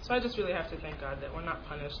So I just really have to thank God that we're not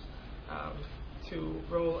punished to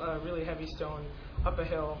roll a really heavy stone up a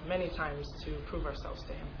hill many times to prove ourselves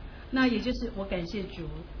to Him. 那也就是我感谢主，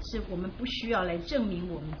是我们不需要来证明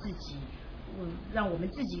我们自己，让我们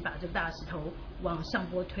自己把这个大石头往上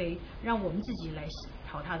坡推，让我们自己来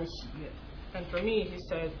讨他的喜悦。And for me, He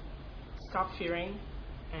said, stop fearing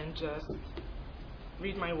and just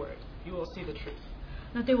read my word. You will see the truth.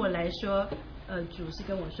 那对我来说，主是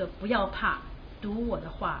跟我说，不要怕，读我的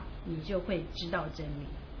话，你就会知道真理。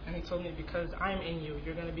And He told me, because I'm in you,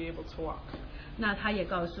 you're going to be able to walk. 那他也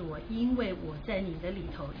告诉我，因为我在你的里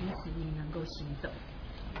头，因此你能够行走。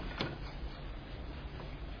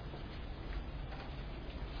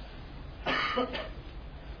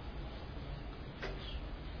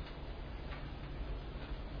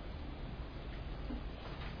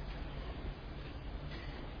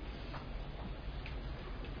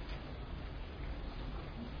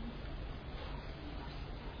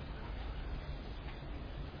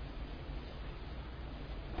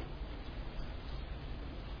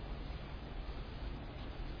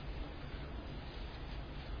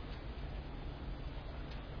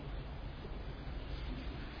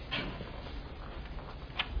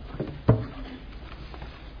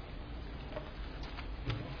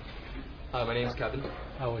Hi, my name is Kevin.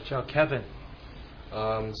 我叫 Kevin。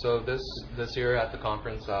 So this year at the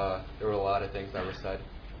conference, there were a lot of things that were said.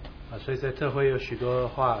 所以在特会有许多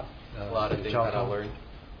话 A lot of things 交 that I 通， learned.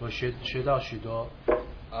 我学到许多。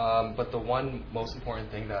 But the one most important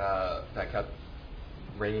thing that kept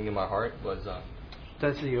ringing in my heart was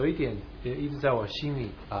但是有一点也一直在我心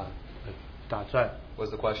里打转。 was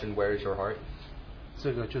the question, where is your heart?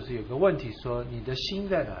 这个就是有个问题说，你的心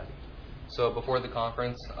在哪里？ So before the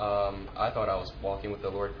conference, I thought I was walking with the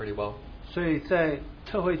Lord pretty well. 所以在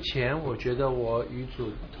特会前，我觉得我与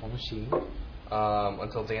主同行。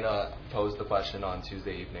 Until Dana posed the question on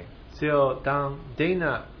Tuesday evening. 只有当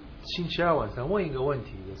Dana 星期二晚上问一个问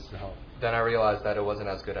题的时候， Then I realized that it wasn't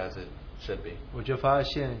as good as it should be. 我就发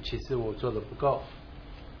现其实我做的不够。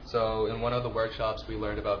 So in one of the workshops, we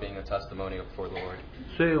learned about being a testimony for the Lord.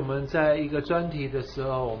 所以我们在一个专题的时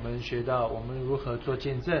候，我们学到我们如何做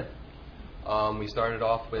见证。 We started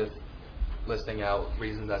off with listing out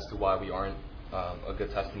reasons as to why we aren't a good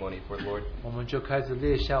testimony for the Lord. 我们就开始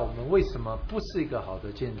列下我们为什么不是一个好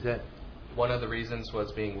的见证。 One of the reasons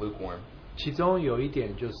was being lukewarm. 其中有一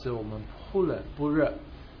点就是我们不冷不热。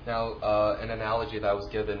 Now, an analogy that was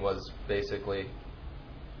given was basically,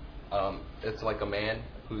 it's like a man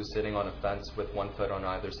who's sitting on a fence with one foot on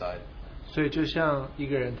either side. 所以就像一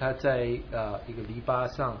个人他在一个篱笆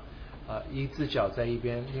上，一只脚在一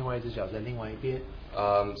边，另外一只脚在另外一边。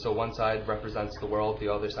 So one side represents the world, the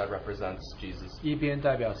other side represents Jesus. 一边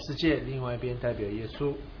代表世界，另外一边代表耶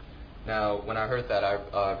稣。 Now, when I heard that,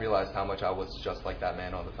 I realized how much I was just like that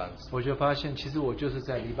man on the fence. 我就发现，其实我就是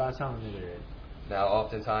在篱笆上的那个人。 Now,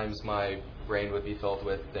 oftentimes my brain would be filled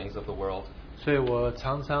with things of the world. 所以我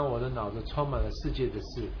常常我的脑子充满了世界的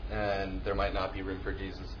事。 And there might not be room for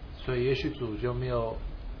Jesus. 所以也许主就没有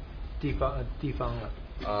地方了。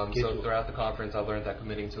 So throughout the conference, I learned that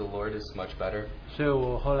committing to the Lord is much better. 所以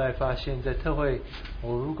我后来发现，在特会，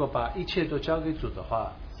我如果把一切都交给主的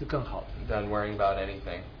话，是更好的。 Than worrying about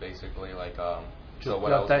anything, basically, like so 就 what 不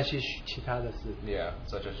I 要 was, 担心其他的事， yeah,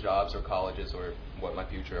 such as jobs or colleges or what my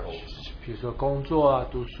future holds. 比如说工作啊、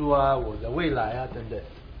读书啊、我的未来啊等等。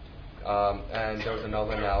 And there was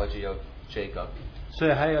another analogy of Jacob 所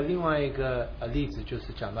以还有另外一个例子，就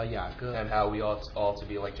是讲到雅各， and how we ought all to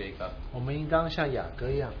be like Jacob. 我们应当像雅各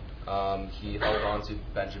一样， He held on to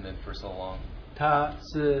Benjamin for so long, 他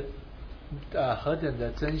是何等的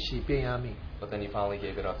珍惜便雅悯， but then he finally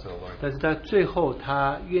gave it up to the Lord. 但是他最后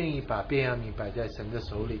他愿意把便雅悯摆在神的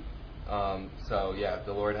手里， So yeah,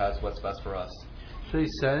 the Lord has what's best for us. 所以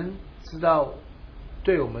神知道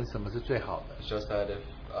对我们什么是最好的， It's just that if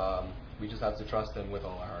we just have to trust Him with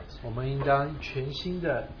all our hearts. 我们应当全心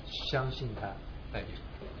的相信他。 Thank you.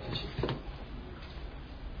 谢谢。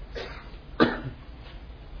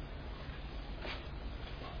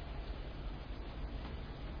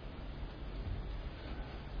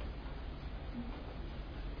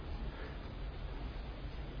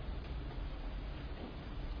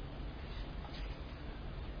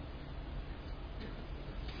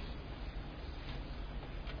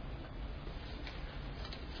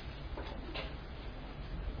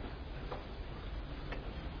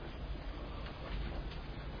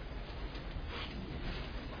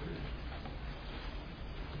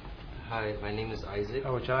Hi, my name is Isaac.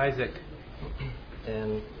 我叫 Isaac。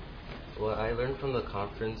 And what I learned from the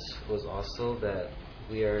conference was also that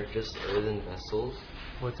we are just earthen vessels.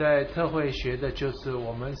 我在特会学的就是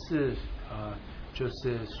我们是就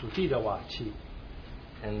是属地的瓦器。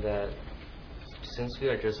 And that since we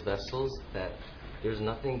are just vessels, that there's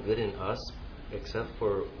nothing good in us except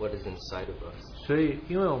for what is inside of us. 所以，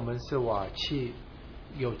因为我们是瓦器，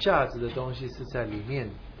有价值的东西是在里面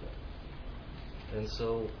的。 And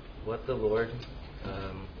so, what the Lord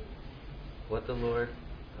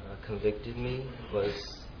convicted me was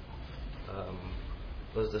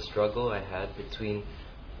the struggle I had between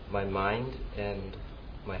my mind and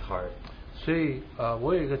my heart. 所以，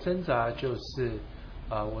我有一个挣扎，就是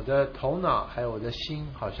我的头脑还有我的心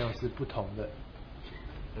好像是不同的。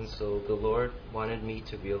 And so the Lord wanted me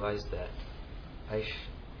to realize that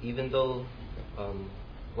even though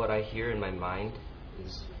what I hear in my mind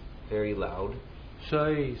is very loud.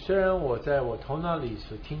 所以，虽然我在我头脑里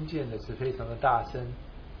所听见的是非常的大声，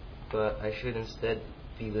 but I should instead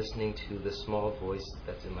be listening to the small voice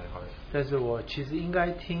that's in my heart. 但是我其实应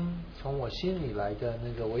该听从我心里来的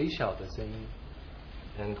那个微小的声音。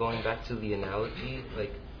 And going back to the analogy,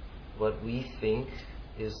 like what we think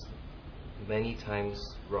is many times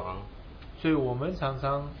wrong. 所以我们常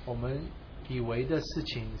常我们以为的事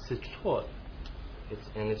情是错的。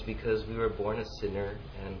 It's because we were born a sinner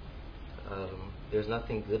and there's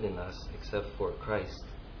nothing good in us except for Christ.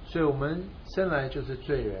 所以我们生来就是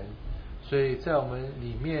罪人，所以在我们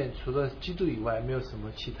里面除了基督以外，没有什么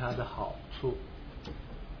其他的好处。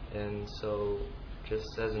 And so,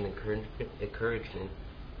 just as an encouragement,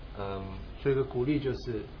 所以一个鼓励就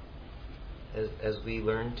是， as we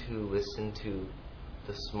learn to listen to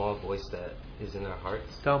the small voice that is in our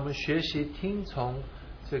hearts, 当我们学习听从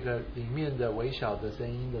这个里面的微小的声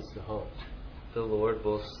音的时候， the Lord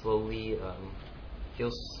will He'll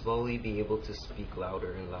slowly be able to speak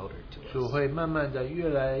louder and louder to us. 主会慢慢的越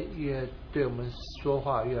来越对我们说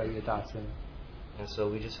话，越来越大声。 And so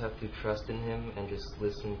we just have to trust in Him and just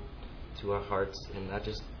listen to our hearts and not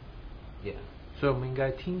just, yeah. 所以我们应该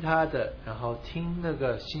听他的，然后听那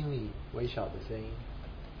个心里微小的声音。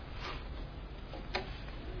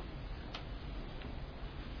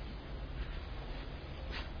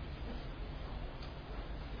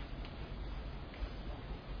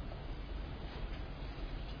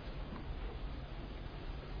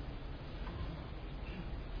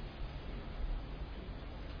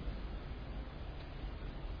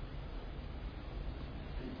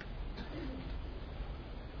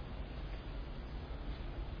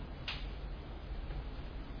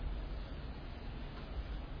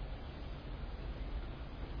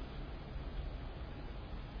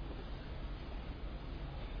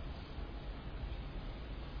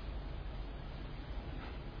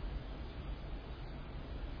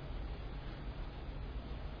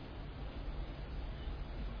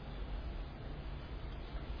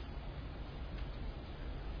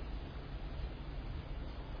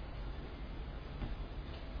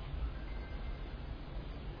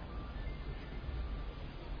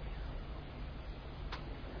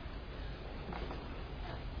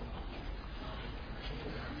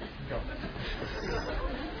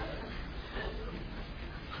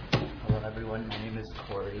Hello everyone, my name is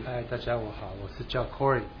Corey. 大家好，我是叫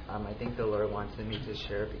Corey。 I think the Lord wanted me to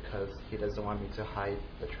share because He doesn't want me to hide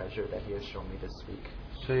the treasure that He has shown me this week.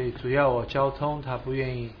 所以主要我交通，他不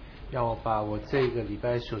愿意让我把我这个礼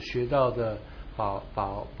拜所学到的宝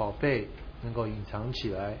贝能够隐藏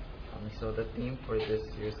起来。 So the theme for this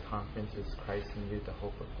year's conference is Christ in you, the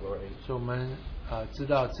hope of glory. 所以我们知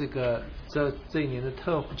道这一年的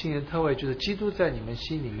今年特会就是基督在你们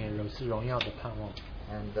心里面是荣耀的盼望。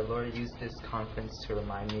 And the Lord used this conference to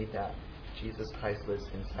remind me that Jesus Christ lives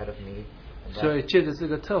inside of me. 所以借着这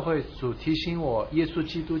个特会，主提醒我，耶稣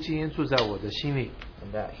基督今天住在我的心里。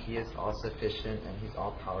 And that He is all sufficient and He's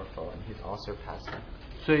all powerful and He's all surpassing.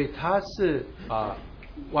 所以他是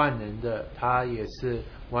万能的，他也是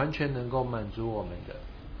完全能够满足我们的。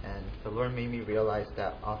 And the Lord made me realize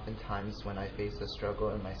that oftentimes when I face a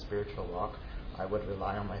struggle in my spiritual walk, I would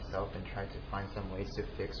rely on myself and try to find some ways to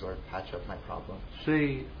fix or patch up my problem. 所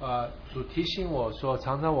以主提醒我说，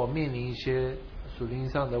常常我面临一些属灵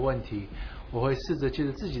上的问题，我会试着借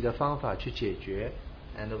着自己的方法去解决。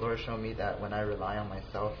 And the Lord showed me that when I rely on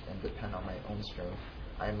myself and depend on my own strength,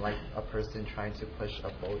 I'm like a person trying to push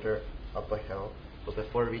a boulder up a hill. But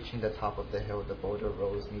before reaching the top of the hill, the boulder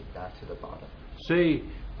rolls me back to the bottom. 所以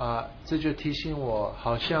这就提醒我，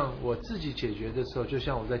好像我自己解决的时候，就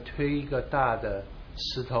像我在推一个大的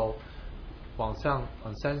石头往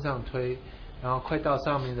山上推，然后快到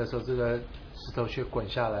上面的时候，这个石头却滚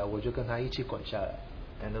下来，我就跟它一起滚下来。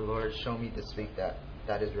And the Lord showed me this week that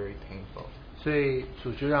is very painful. 所以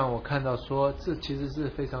主就让我看到说，这其实是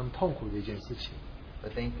非常痛苦的一件事情。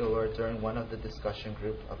But thank the Lord, during one of the discussion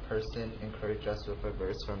group, a person encouraged us with a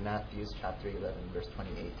verse from Matthew chapter 11, verse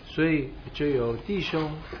 28. 所以就有弟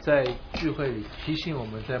兄在聚会里提醒我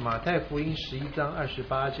们，在马太福音11章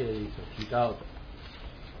28节里所提到的。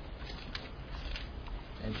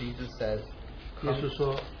And Jesus says, 耶稣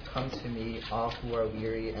说 Come to me, all who are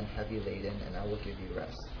weary and heavy laden, and I will give you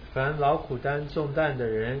rest. 凡劳苦担重担的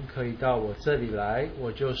人，可以到我这里来，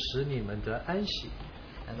我就使你们得安息。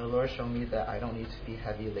And the Lord showed me that I don't need to be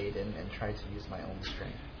heavy laden and try to use my own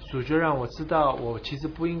strength. 主就让我知道，我其实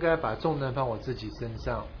不应该把重担放我自己身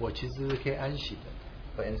上，我其实是可以安息的。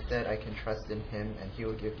But instead, I can trust in Him, and He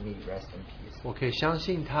will give me rest and peace. 我可以相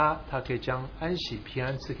信他，他可以将安息平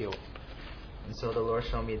安赐给我。And so the Lord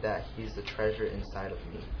showed me that He's the treasure inside of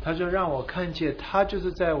me. 他就让我看见，他就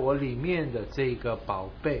是在我里面的这个宝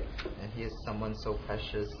贝。And He is someone so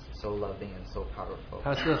precious, so loving, and so powerful.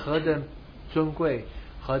 他是何等尊贵，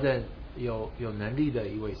何等有能力的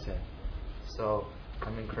一位神。So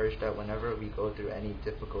I'm encouraged that whenever we go through any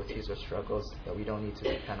difficulties or struggles, that we don't need to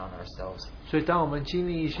depend on ourselves. 所以，当我们经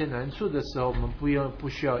历一些难处的时候，我们不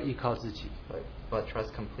需要依靠自己， But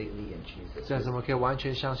trust completely in Jesus, 这样子我们可以完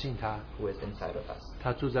全相信他， who is inside of us.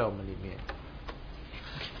 他住在我们里面。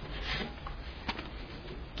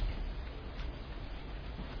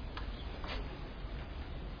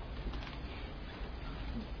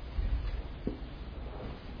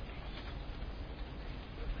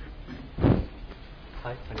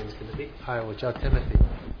Hi, my name is Timothy. Hi, 我叫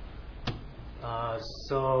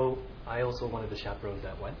Timothy。So I also one of the chaperones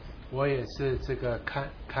that went. 我也是这个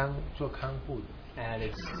做看护的。And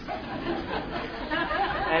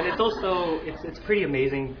it's also it's pretty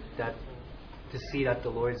amazing that to see that the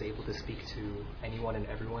Lord is able to speak to anyone and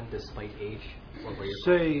everyone despite age or where you're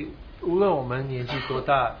所以无论我们年纪多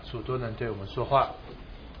大，主都能对我们说话。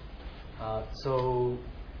So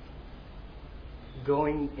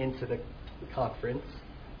going into the conference,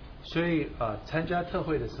 所以参加特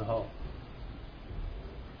会的时候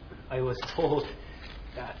I was told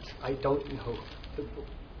that I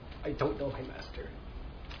don't know my master.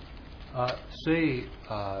 所以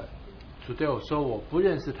主对我说，我不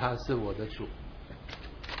认识他是我的主。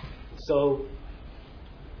So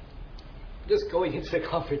just going into the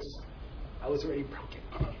conference, I was already broken.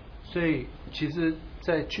 所以其实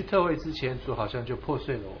在去特会之前，主好像就破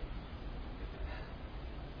碎了我。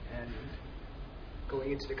And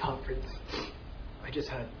going into the conference, I just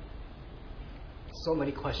had so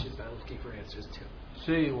many questions that I was looking for answers to.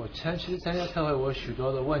 所以我其实参加特会，我有许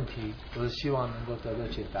多的问题，我是希望能够得到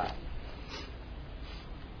解答。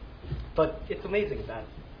But it's amazing that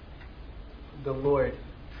the Lord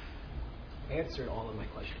answered all of my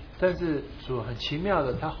questions. 但是主很奇妙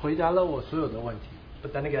的，他回答了我所有的问题。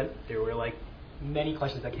 But then again, there were like many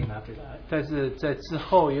questions that came after that. 但是在之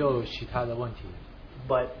后也有其他的问题。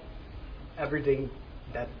 But everything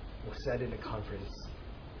that was said in the conference,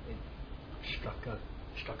 it struck a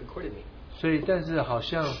chord in me. 所以，但是好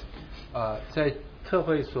像在特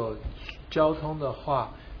会所交通的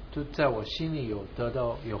话，就在我心里有得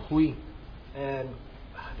到有呼应。 And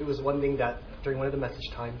there was one thing that during one of the message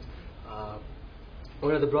times,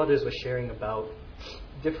 one of the brothers was sharing about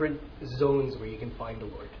different zones where you can find the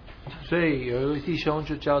Lord. 所以有一位弟兄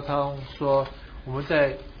就交通说，我们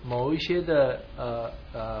在某一些的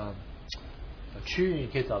区域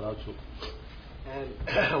可以找到主。 And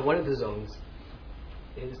one of the zones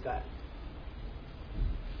is that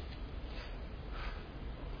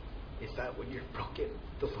when you're broken,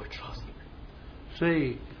 the Lord draws you. 所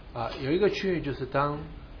以有一个区域就是当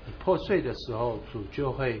你破碎的时候，主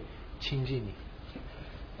就会亲近你。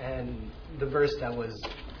 And the verse that was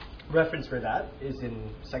referenced for that is in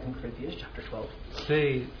 2 Corinthians chapter 12. 所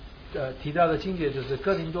以提到的经节就是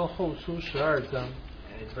哥林多后书12章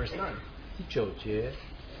And it's verse 9. 第9节。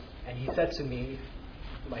 And he said to me,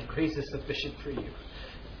 My grace is sufficient for you,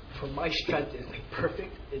 for my strength is made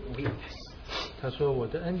perfect in weakness. 他说我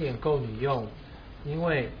的恩典够你用，因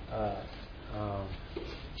为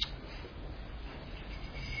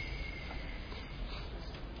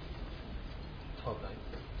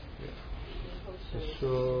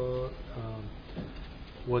说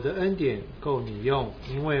我的恩典够你用，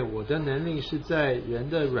因为我的能力是在人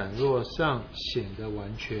的软弱上显得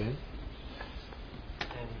完全。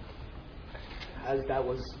 And as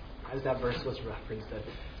that verse was referenced, that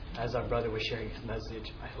as our brother was sharing his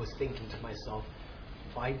message, I was thinking to myself,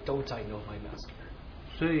 why don't I know my master?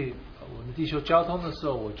 所以我们弟兄交通的时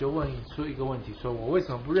候，我就问出一个问题：说我为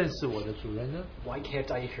什么不认识我的主人呢？ Why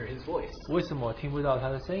can't I hear his voice? 为什么我听不到他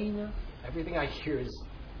的声音呢？ Everything I hear is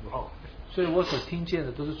wrong. 所以我所听见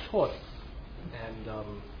的都是错的。 And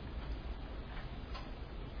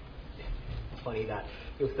it's funny that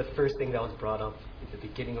it was the first thing that was brought up in the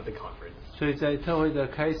beginning of the conference. 所以在特会的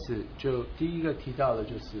开始，就第一个提到的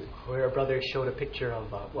就是 where a brother showed a picture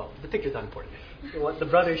of well, the picture's not important. What the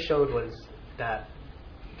brother showed was that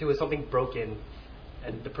there was something broken,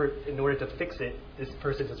 and in order to fix it, this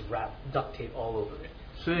person just wrapped duct tape all over it.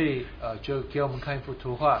 所以就给我们看一幅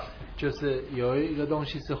图画，就是有一个东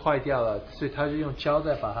西是坏掉了，所以他就用胶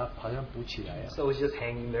带把它好像补起来啊。 So it's just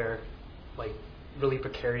hanging there, like really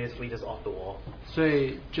precariously, just off the wall. 所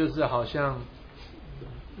以就是好像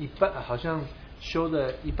一半，好像修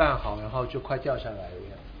的一半好，然后就快掉下来了一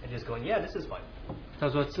样。 And just going, yeah, this is fine. 他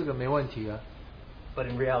说这个没问题啊， But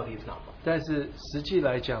in reality, it's not fine. 但是实际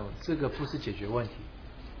来讲，这个不是解决问题。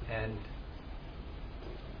 And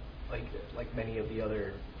like many of the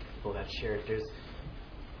other people that shared,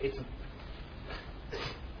 it's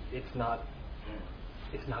not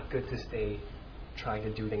good to stay trying to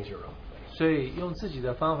do things your own way. 所以用自己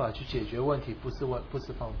的方法去解决问题，不是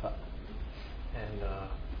方法。 And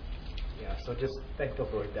yeah, so just thank the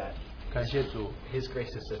Lord that 感谢主， His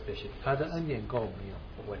grace is sufficient 他的恩典够我们用。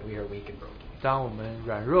 when we are weak and broken. 当我们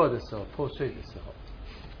软弱的时候、破碎的时候。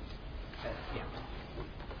 Yeah.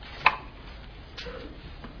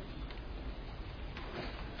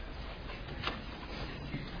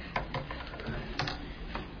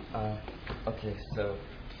 Okay, so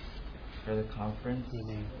for the conference,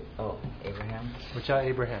 Abraham. 我叫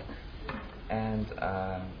Abraham. And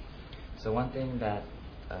so one thing that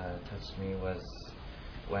touched me was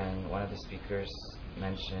when one of the speakers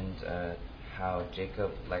mentioned how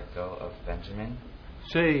Jacob let go of Benjamin.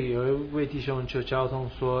 所以有一位弟兄就交通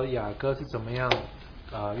说，雅各是怎么样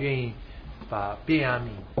愿意把便雅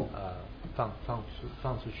悯放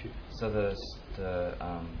出去。 So the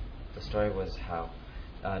story was how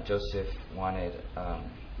Joseph wanted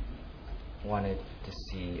to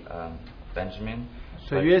see Benjamin.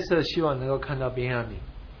 所以约瑟希望能够看到便雅悯。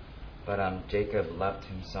 But Jacob loved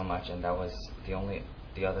him so much, and that was the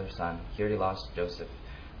other son. He already lost Joseph,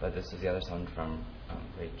 but this is the other son from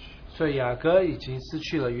Rach. 所以雅各已经失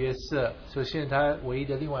去了约瑟，所以现在他唯一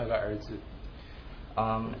的另外一个儿子。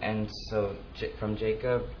 And so from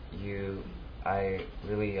Jacob, I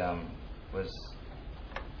really I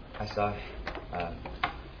saw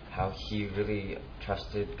how he really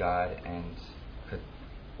trusted God and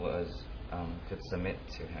could submit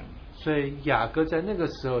to Him. 所以雅各在那个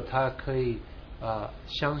时候，他可以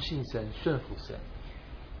相信神、顺服神。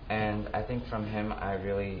 And I think from him, I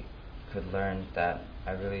really could learn that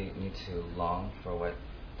I really need to long for what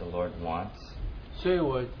the Lord wants. 所以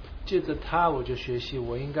我借着他，我就学习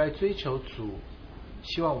我应该追求主，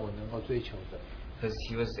希望我能够追求的。 Because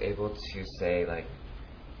he was able to say, like,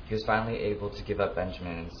 he was finally able to give up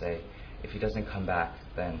Benjamin and say, if he doesn't come back,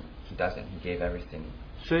 then he doesn't. He gave everything.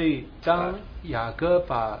 所以当雅各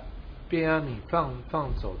把便雅悯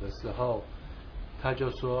放走的时候，他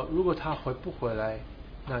就说，如果他不回来，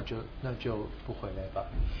那就不回来吧。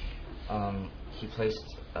 He placed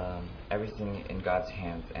everything in God's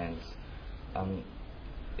hands, and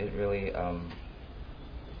it really,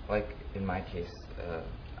 like in my case,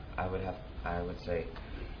 I would say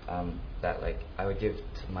that like I would give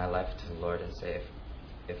my life to the Lord and say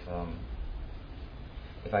if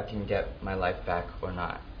I can get my life back or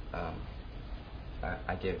not,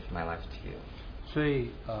 I give my life to you. 所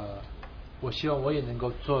以我希望我也能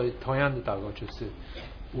够做同样的祷告，就是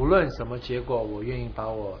无论什么结果，我愿意把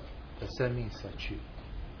我的生命舍去，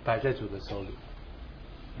摆在主的手里。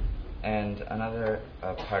 And another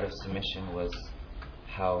part of submission was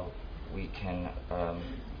how we can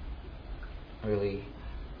really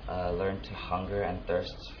learn to hunger and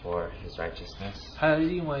thirst for His righteousness. 还有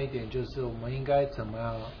另外一点就是我们应该怎么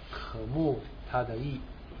样渴慕他的义。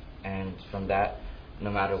 And from that, no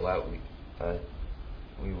matter what,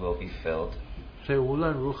 we will be filled. 所以无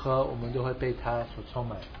论如何，我们都会被他所充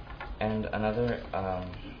满。 And another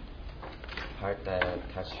part that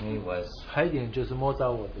touched me was 还有一点就是摸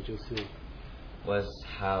着我的was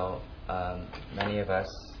how many of us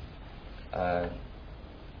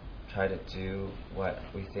try to do what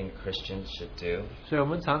we think Christians should do. 所以我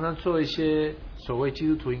们常常做一些所谓基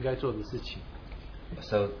督徒应该做的事情。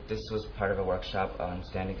 So this was part of a workshop on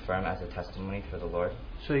standing firm as a testimony for the Lord.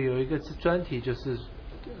 所以有一个专题，就是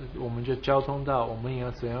我们就交通到我们也要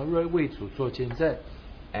怎样为主做见证。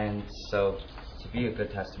 And so to be a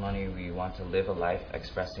good testimony, we want to live a life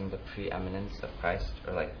expressing the preeminence of Christ,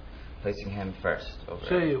 or like placing Him first over.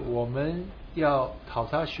 所以我们要讨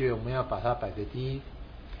他学，我们要把他摆在第一。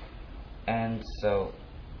 And so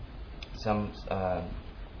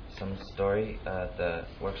some story the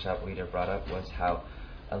workshop leader brought up was how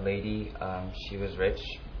a lady, she was rich,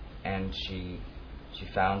 and she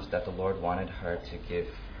found that the Lord wanted her to give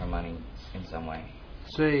her money in some way.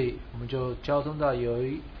 所以我们就交通到有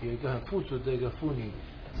一个很富足的一个妇女，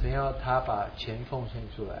神要她把钱奉献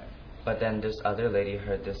出来。But then this other lady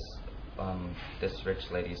heard this rich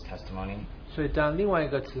lady's testimony. 所以当另外一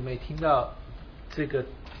个姊妹听到这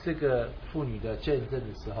个妇女的见证的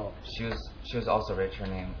时候 she was also rich.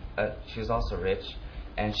 She was also rich,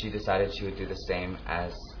 and she decided she would do the same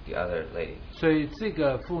as the other lady. 所以这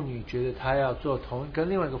个妇女觉得她要做跟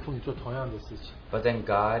另外一个妇女做同样的事情。But then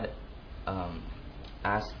God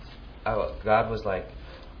God was like,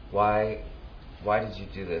 why did you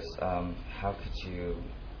do this? How could you?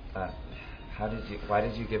 Why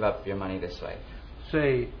did you give up your money this way? 所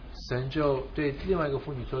以神就对另外一个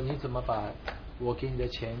妇女说：“你怎么把我给你的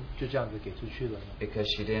钱就这样子给出去了呢？” Because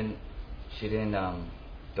she didn't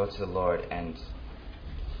go to the Lord and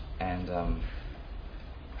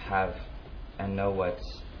know what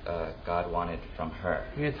God wanted from her.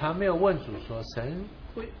 因为她没有问主说神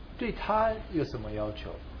会对她有什么要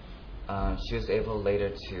求。She was able later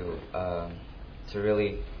to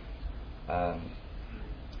really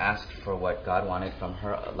ask for what God wanted from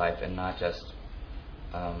her life, and not just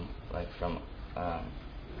like from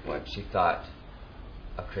what she thought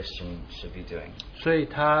a Christian should be doing. 所以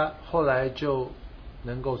她后来就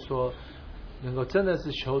能够真的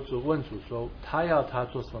是求主问主说，她要她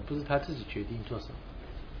做什么，不是她自己决定做什么。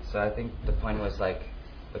So I think the point was like,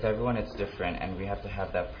 with everyone it's different, and we have to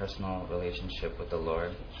have that personal relationship with the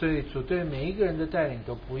Lord. 所以主对每一个人的带领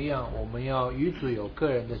都不一样，我们要与主有个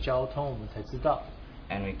人的交通，我们才知道。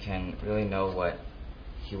And we can really know what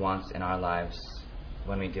He wants in our lives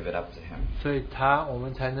when we give it up to Him. 所以我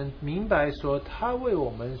们才能明白说他为我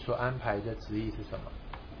们所安排的旨意是什么。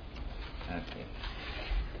Okay.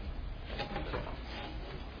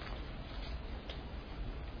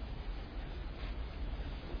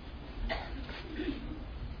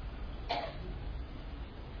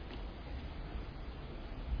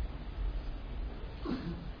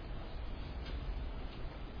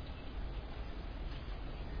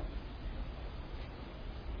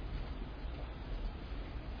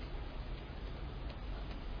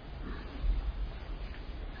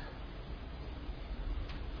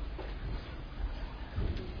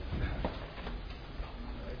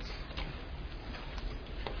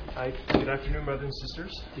 Hi, good afternoon, brothers and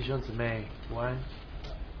sisters. 弟兄姊妹，午安。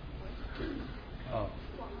哦，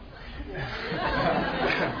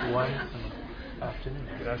午安。Afternoon.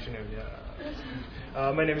 Good afternoon.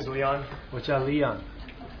 Yeah. My name is Leon. 我叫 Leon.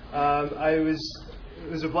 It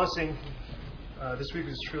was a blessing. This week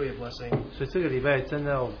was truly a blessing. 所以这个礼拜真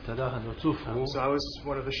的我得到很多祝福。So I was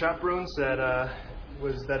one of the chaperones that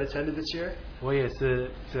attended this year. 我也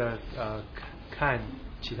是看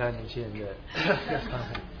其他年轻人的。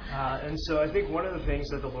And so I think one of the things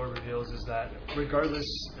that the Lord reveals is that regardless,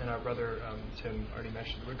 and our brother Tim already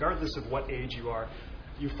mentioned, regardless of what age you are,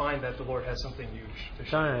 you find that the Lord has something huge to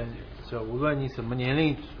share. 当然，就无论你什么年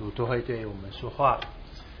龄，主都会对我们说话。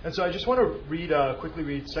And so I just want to quickly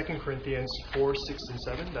read 2 Corinthians 4, 6, and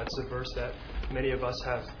 7. That's a verse that many of us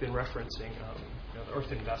have been referencing, the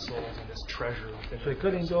earthen vessels and this treasure within the vessels. 所以哥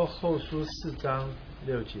林多后书4章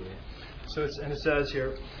6节。So it says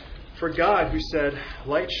here, "For God, who said,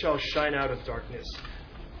 'Light shall shine out of darkness,'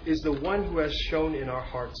 is the one who has shone in our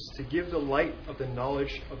hearts to give the light of the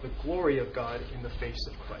knowledge of the glory of God in the face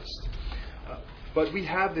of Christ. But we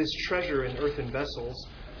have this treasure in earthen vessels,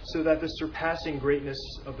 so that the surpassing greatness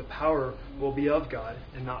of the power will be of God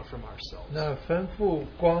and not from ourselves." 那吩咐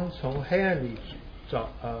光从黑暗里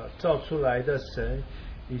照出来的神，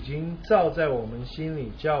已经照在我们心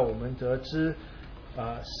里，叫我们得知。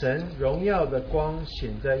神荣耀的光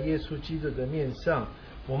显在耶稣基督的面上，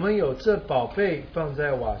我们有这宝贝放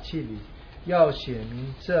在瓦器里，要显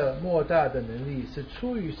明这莫大的能力是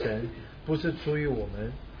出于神，不是出于我们。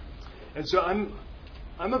And so I'm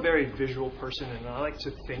a very visual person, and I like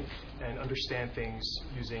to think and understand things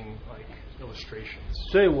using like illustrations.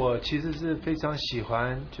 所以我其实是非常喜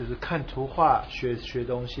欢就是看图画学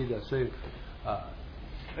东西的，所以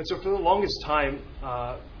And so for the longest time,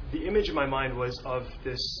 the image in my mind was of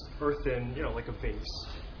this earthen, like a vase.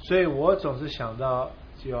 所以我总是想到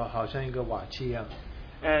就好像一个瓦器一样。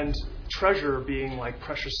And treasure being like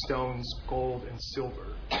precious stones, gold and silver.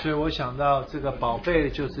 所以我想到这个宝贝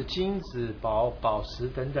就是金子、宝石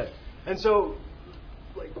等等。And so,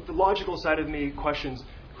 like the logical side of me questions,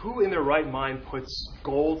 who in their right mind puts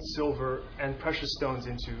gold, silver, and precious stones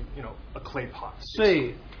into, a clay pot? 所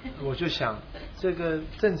以我就想，这个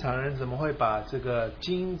正常人怎么会把这个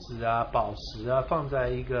金子啊、宝石啊放在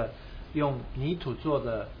一个用泥土做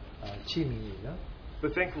的器皿里呢？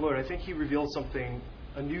 But thank the Lord, I think He revealed something,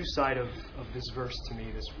 a new side of this verse to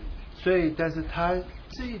me this week. 所以，但是他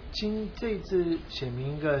这次写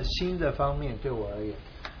明一个新的方面对我而言。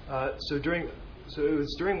So it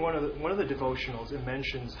was during one of the devotionals. It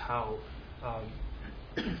mentions how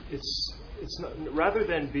it's not, rather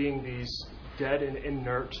than being these dead and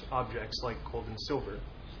inert objects like gold and silver.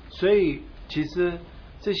 所以其实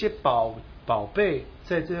这些宝贝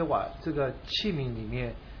在这个器皿里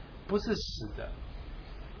面不是死的。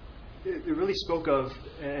It really spoke of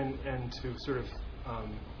and to sort of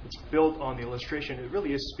build on the illustration. It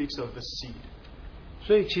really speaks of the seed.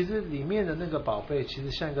 所以其实里面的那个宝贝其实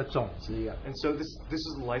像一个种子一样。And so this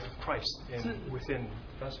is the life of Christ within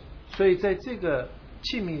the vessel. 所以在这个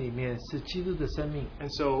器皿里面是基督的生命。And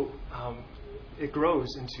so it grows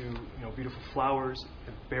into beautiful flowers.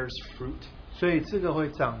 It bears fruit. 所以这个会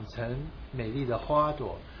长成美丽的花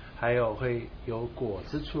朵，还有会有果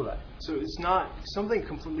子出来。So it's not something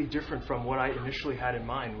completely different from what I initially had in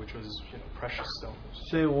mind, which was precious stones.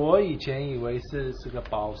 所以我以前以为是这个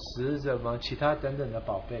宝石什么其他等等的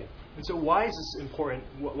宝贝。And so why is this important?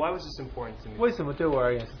 Why was this important to me? 为什么对我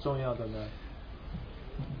而言是重要的呢？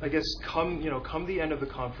 I guess come the end of the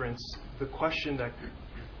conference, the question that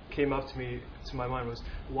came up to my mind was,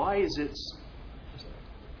 why is it?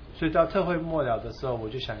 所以到特会末了的时候，我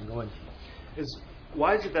就想一个问题。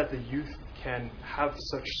 Why is it that the youth can have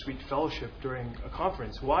such sweet fellowship during a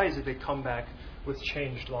conference? Why is it they come back with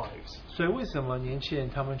changed lives? 所以为什么年轻人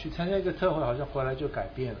他们去参加一个特会，好像回来就改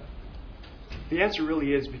变了？ The answer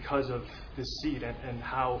really is because of this seed and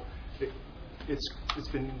how it's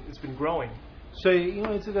been growing. 所以因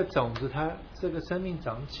为这个种子，它这个生命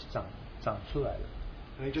长出来了。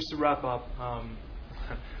 And just to wrap up,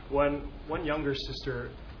 one younger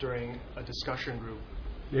sister during a discussion group.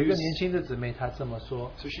 有一个年轻的姊妹，她这么说。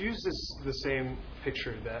So she used the same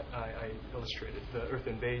picture that I illustrated, the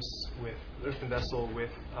earthen vessel with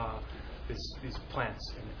these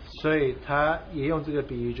plants in it. 所以她也用这个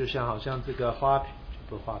比喻，就像好像这个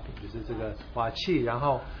不是花瓶，就是这个瓦器，然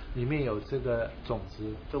后里面有这个种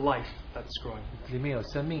子。The life that's growing. 里面有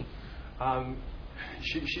生命。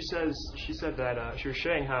She said that she was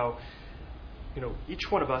sharing how each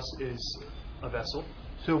one of us is a vessel.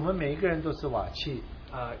 所以我们每一个人都是瓦器。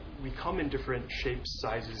We come in different shapes,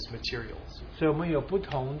 sizes, materials. 所以我们有不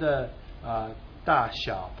同的大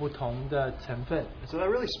小，不同的成分。So that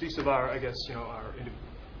really speaks of our, I guess,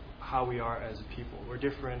 how we are as a people. We're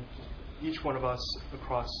different, each one of us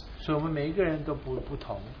across. 所以我们每一个人都不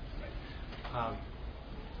同。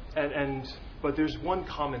But there's one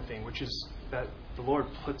common thing, which is that the Lord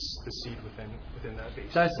puts the seed within that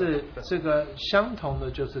vase. 但是这个相同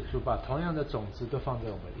的就是主把同样的种子都放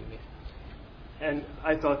在我们里面。And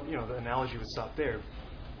I thought, the analogy would stop there,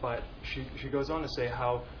 but she goes on to say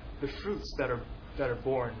how the fruits that are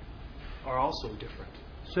born are also different.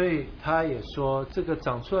 所以她也说，这个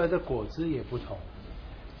长出来的果子也不同。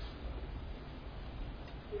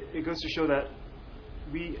It goes to show that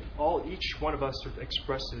each one of us sort of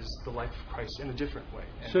expresses the life of Christ in a different way.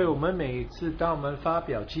 所以我们每一次当我们发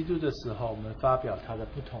表基督的时候，我们发表他的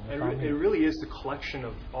不同的方面。It really is the collection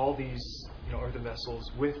of all these, earthen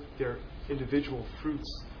vessels with their individual fruits.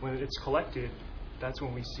 When it's collected, that's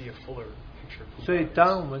when we see a fuller picture. 所以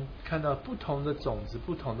当我们看到不同的种子、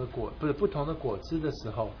不同的果子的时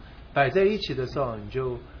候，摆在一起的时候，你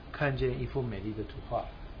就看见一幅美丽的图画。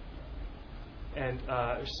And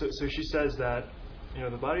so she says that,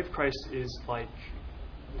 the body of Christ is like,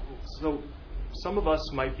 so some of us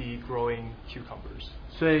might be growing cucumbers.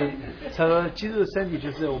 所以他说，基督的身体就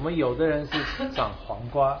是我们有的人是长黄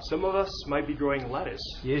瓜。Some of us might be growing lettuce.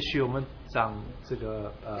 也许我们长这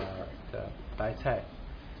个的白菜、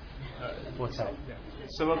菠菜。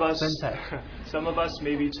Some of us 生菜。Some of us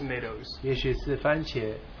maybe tomatoes. 也许是番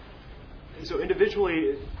茄。So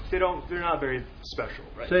individually, they're not very special,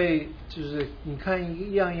 right? 所以就是你看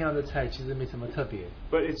一样一样的菜，其实没什么特别。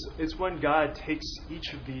But it's when God takes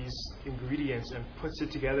each of these ingredients and puts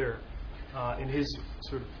it together in His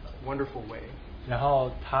sort of wonderful way. 然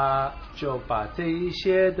后他就把这一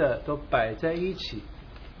些的都摆在一起。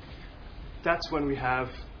That's when we have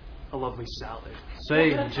a lovely salad. 所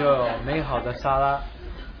以你就有美好的沙拉。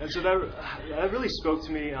And so that really spoke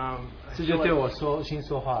to me. 这就对我心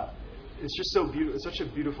说话了。It's just so beautiful. It's such a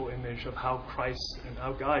beautiful image of how Christ and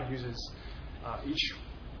how God uses each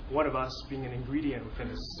one of us being an ingredient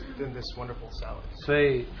within this wonderful salad. 所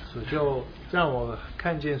以主就让我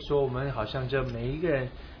看见说，我们好像就每一个人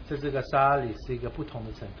在这个沙拉里是一个不同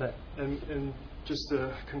的成分。And just to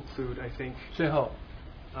conclude, I think 最后，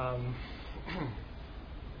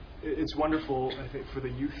 it's wonderful. I think for the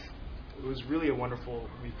youth, it was really a wonderful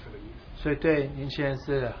week for the youth. 所以对年轻人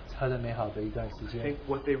是很美好的一段时 I 间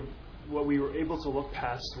think。what we were able to look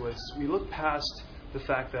past was we looked past the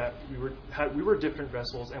fact that we were different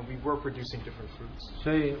vessels and we were producing different fruits.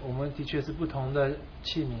 所以我们的确是不同的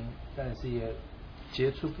器皿，但是也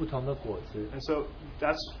结出不同的果子。 And so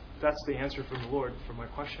that's the answer from the Lord for my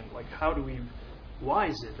question. Like, why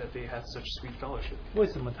is it that they had such sweet fellowship? 为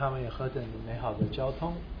什么他们也何等美好的交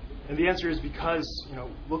通？ And the answer is because,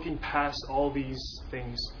 looking past all these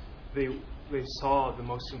things, they saw the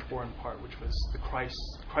most important part, which was the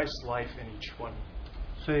Christ's life in each one.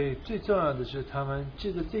 所以最重要的是，他们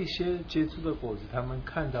借着这些结出的果子，他们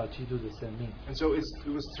看到基督的生命。 And so it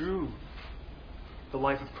was through the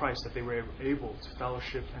life of Christ that they were able to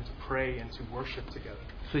fellowship and to pray and to worship together.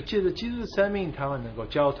 所以借着基督的生命，他们能够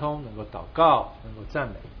交通，能够祷告，能够赞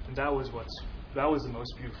美。 And that was the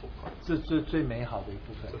most beautiful part. 这是最美好的一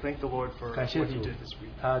部分。 So thank the Lord for 感 what 谢 He 主 did this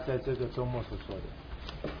week. 他在这个周末所做的，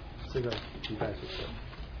这个礼拜所做的。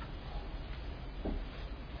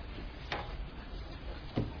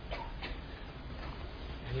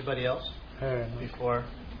 Anybody else 还有人吗？ before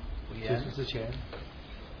we 结束 end? 之前，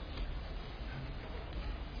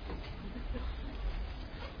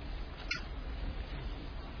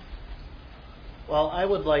 Well, I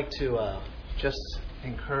would like to just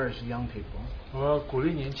encourage young people. 我要鼓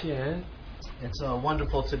励年轻人 It's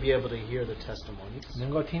wonderful to be able to hear the testimonies. 能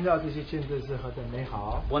够听到这些见证是何等美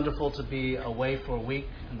好， Wonderful to be away for a week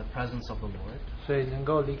in the presence of the Lord. 所以能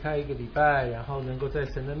够离开一个礼拜，然后能够在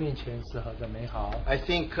神的面前是何等美好。 I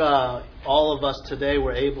think all of us today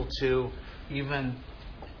were able to, even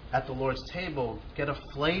at the Lord's table, get a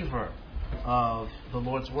flavor of the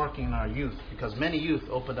Lord's working in our youth, because many youth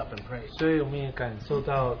opened up and prayed. 所以我们也感受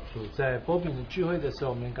到主在波饼的聚会的时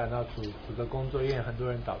候，我们也感到主的工作，因为很多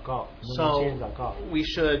人祷告，很多年轻 So 人祷告。 we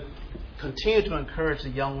should continue to encourage the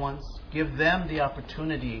young ones, give them the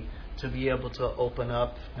opportunity to be able to open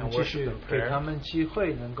up 我们 and 继 worship 续 and 给他 prayer. 们机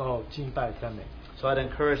会，能够敬拜赞美。 So I'd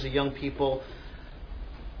encourage the young people,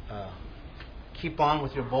 keep on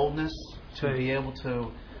with your boldness to Right. be able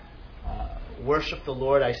to worship the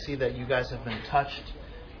Lord. I see that you guys have been touched,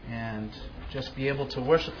 and just be able to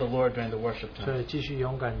worship the Lord during the worship 所 time. 以继续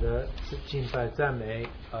勇敢的敬拜赞美，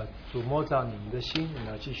主摸着你们的心，你们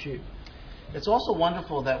要继续。 It's also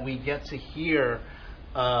wonderful that we get to hear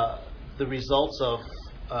the results of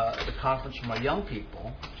the conference from our young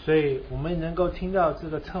people. 所以我们能够听到这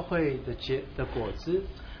个特会的果子。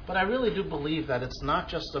 But I really do believe that it's not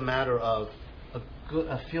just a matter of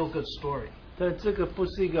a feel-good story. 但这个不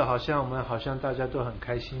是一个好像大家都很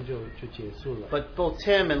开心就结束了。 But both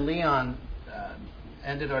Tim and Leon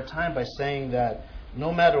ended our time by saying that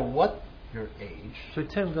no matter what your age, 所以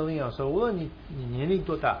Tim 跟 Leon 说，无论你年龄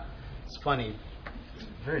多大， it's funny,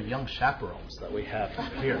 very young chaperones that we have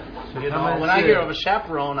here. So You how know, many when I hear years? of a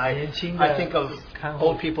chaperone, I 年轻的 think of 看护。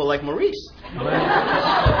 old people like Maurice.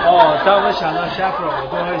 当我们想到 chaperone，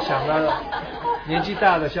 我都会想到年纪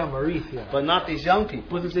大的像 Maurice 一样， But not these young people.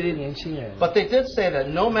 不是这些年轻人。 But they did say that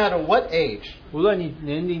no matter what age, 无论你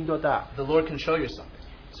年龄多大， the Lord can show you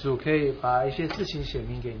something. 主可以把一些事情显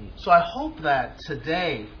明给你。 So I hope that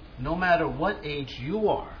today, no matter what age you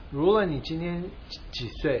are, 无论你今年几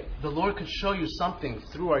岁， the Lord could show you something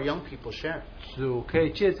through our young people sharing. 主可以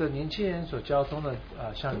借着年轻人所交通的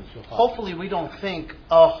向你说话。 Hopefully we don't think,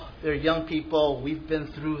 oh, they're young people, we've been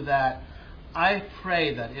through that. I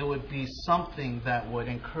pray that it would be something that would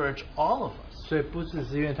encourage all of us. 所以不只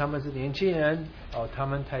是因为他们是年轻人，他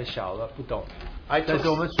们太小了不懂， I 但是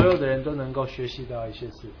我们 took, 所有的人都能够学习到一些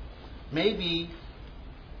事。 maybe,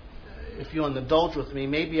 if you'll indulge with me,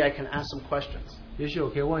 maybe I can ask some questions. 也许我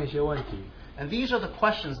可以问一些问题， And these are the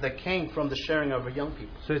questions that came from the sharing of our young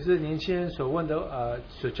people. 所以这是年轻人所问的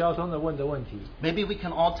所交通的问的问题， Maybe we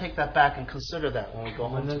can all take that back and consider that when we go 我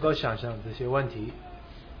们 home. 能够想象这些问题。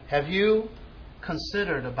 Have you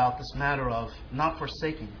considered about this matter of not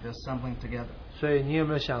forsaking the assembling together? 所以你有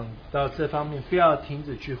没有想到这方面？不要停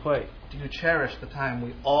止聚会。 Do you cherish the time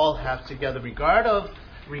we all have together,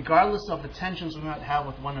 regardless of the tensions we might have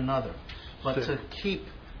with one another, but to keep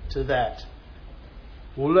to that?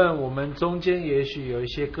 无论我们中间也许有一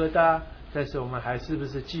些疙瘩，但是我们还是不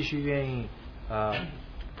是继续愿意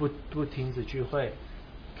不停止聚会？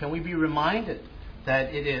 Can we be reminded that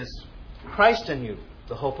it is Christ in you,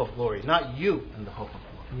 the hope of glory, not you in the hope of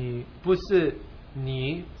glory? 你不是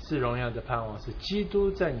你是荣耀的盼望，是基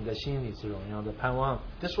督在你的心里是荣耀的盼望。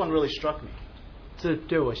 This one really struck me. 这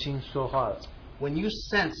对我心说话了。 When you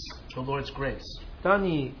sense the Lord's grace, 当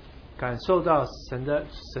你感受到神的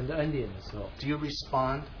恩典的时候， do you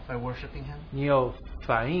respond by worshiping Him? 你有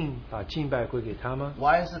反应把敬拜归给他吗？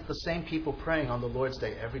 Why is it the same people praying on the Lord's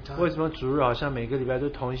Day every 为 time? 什么主日好像每个礼拜都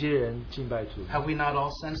同一些人敬拜主？ Have we not all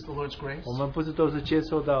sensed the Lord's grace? 我们不是都是接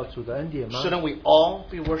受到主的恩典吗？ Shouldn't we all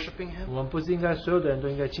be worshiping 我 Him? 们不是应该所有的人都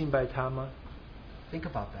应该敬拜他吗？ Think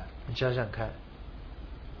about that. 你想想看，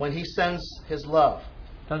 When He sends His love,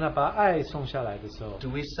 当他把爱送下来的时候， do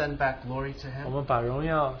we send back glory to 我 Him? 们把荣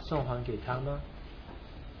耀送还给他吗？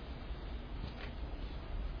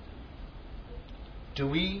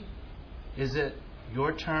 Is it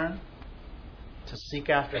your turn to seek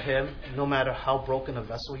after Him no matter how broken a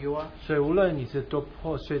vessel you are? 所以无论你是多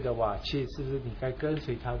破碎的瓦器，是不是你该跟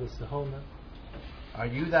随他的时候呢？ Are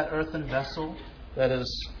you that earthen vessel that is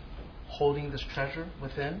holding this treasure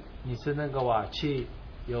within? 你是那个瓦器，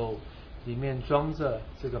有里面装着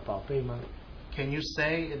这个宝贝吗？ Can you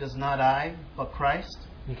say, it is not I, but Christ?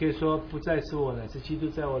 你可以说不再是我，乃是基督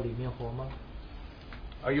在我里面活吗？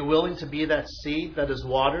 Are you willing to be that seed that is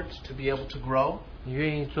watered to be able to grow? 你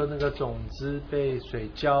愿意做那个种子被水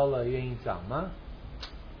浇了，愿意长吗？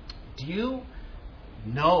 Do you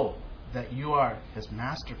know that you are His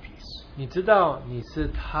masterpiece? 你知道你是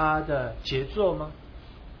他的杰作吗？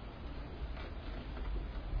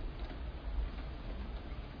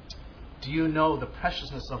 Do you know the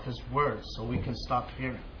preciousness of His word so we can stop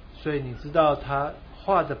fearing? 所以你知道他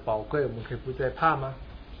话的宝贵，我们可以不再怕吗？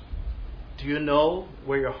 Do you know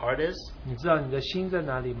where your heart is? 你知道你的心在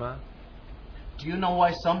哪里吗？ Do you know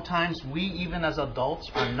why sometimes we, even as adults,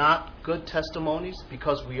 are not good testimonies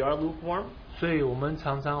because we are lukewarm? 所以我们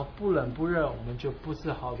常常不冷不热，我们就不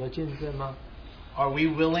是好的见证吗？ Are we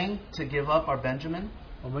willing to give up our Benjamin?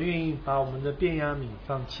 我们愿意把我们的便雅悯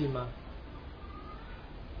放弃吗？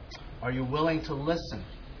 Are you willing to listen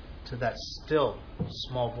to that still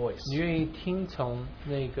small voice? 你愿意听从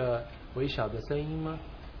那个微小的声音吗？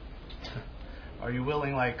 Are you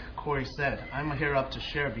willing, like Corey said, I'm here up to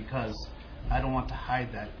share because I don't want to hide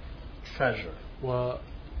that treasure?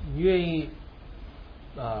 你愿意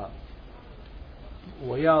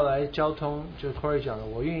我要来交通，就 Corey 讲的，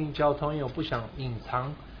我愿意交通，因为我不想隐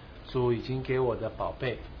藏主已经给我的宝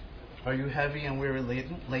贝。 Are you heavy and weary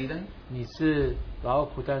laden? 你是劳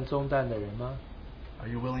苦担重担的人吗？ Are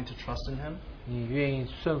you willing to trust in Him? 你愿意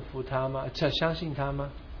顺服他吗？相信他吗？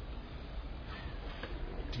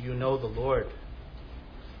 Do you know the Lord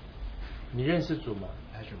你认识主吗？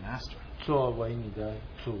 as your master? 作为你的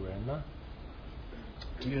主人吗？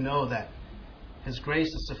 Do you know that His grace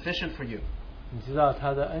is sufficient for you? 你知道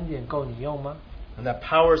他的恩典够你用吗？ And that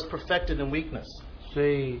power is perfected in weakness. 所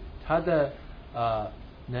以他的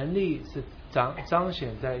能力是彰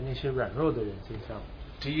显在那些软弱的人身上。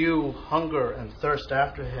 Do you hunger and thirst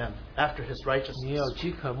after Him, after His 你有 righteousness?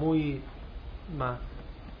 饥渴慕义吗？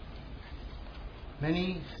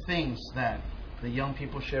 Many things that the young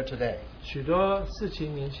people share today. 许多事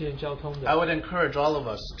情年轻人交通 I 的， would encourage all of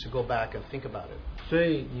us to go back and think about it. 所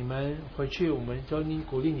以你们回去，我们都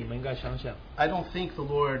鼓励你们应该想想。 I don't think the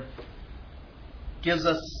Lord gives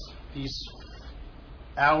us these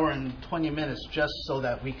hour and 20 minutes just so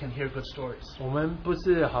that we can hear good stories. 我们不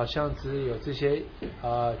是好像只有这些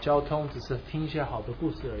交通，只是听一些好的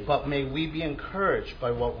故事而已。 But may we be encouraged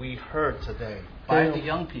by what we heard today by the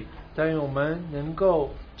young people. 但愿我们能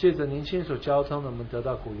够借着年轻人所交通的，我们得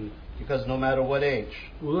到鼓励。 Because no matter what age,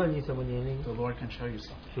 无论你什么年龄， the Lord can show you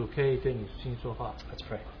something. 主可以对你心说话。 Let's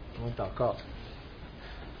pray. 我们祷告。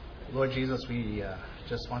 Lord Jesus, we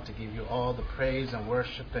just want to give you all the praise and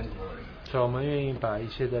worship and glory 所以我们愿意把一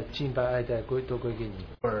切的敬拜、爱戴都归给你。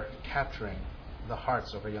 for capturing the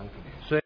hearts of our young people. 所以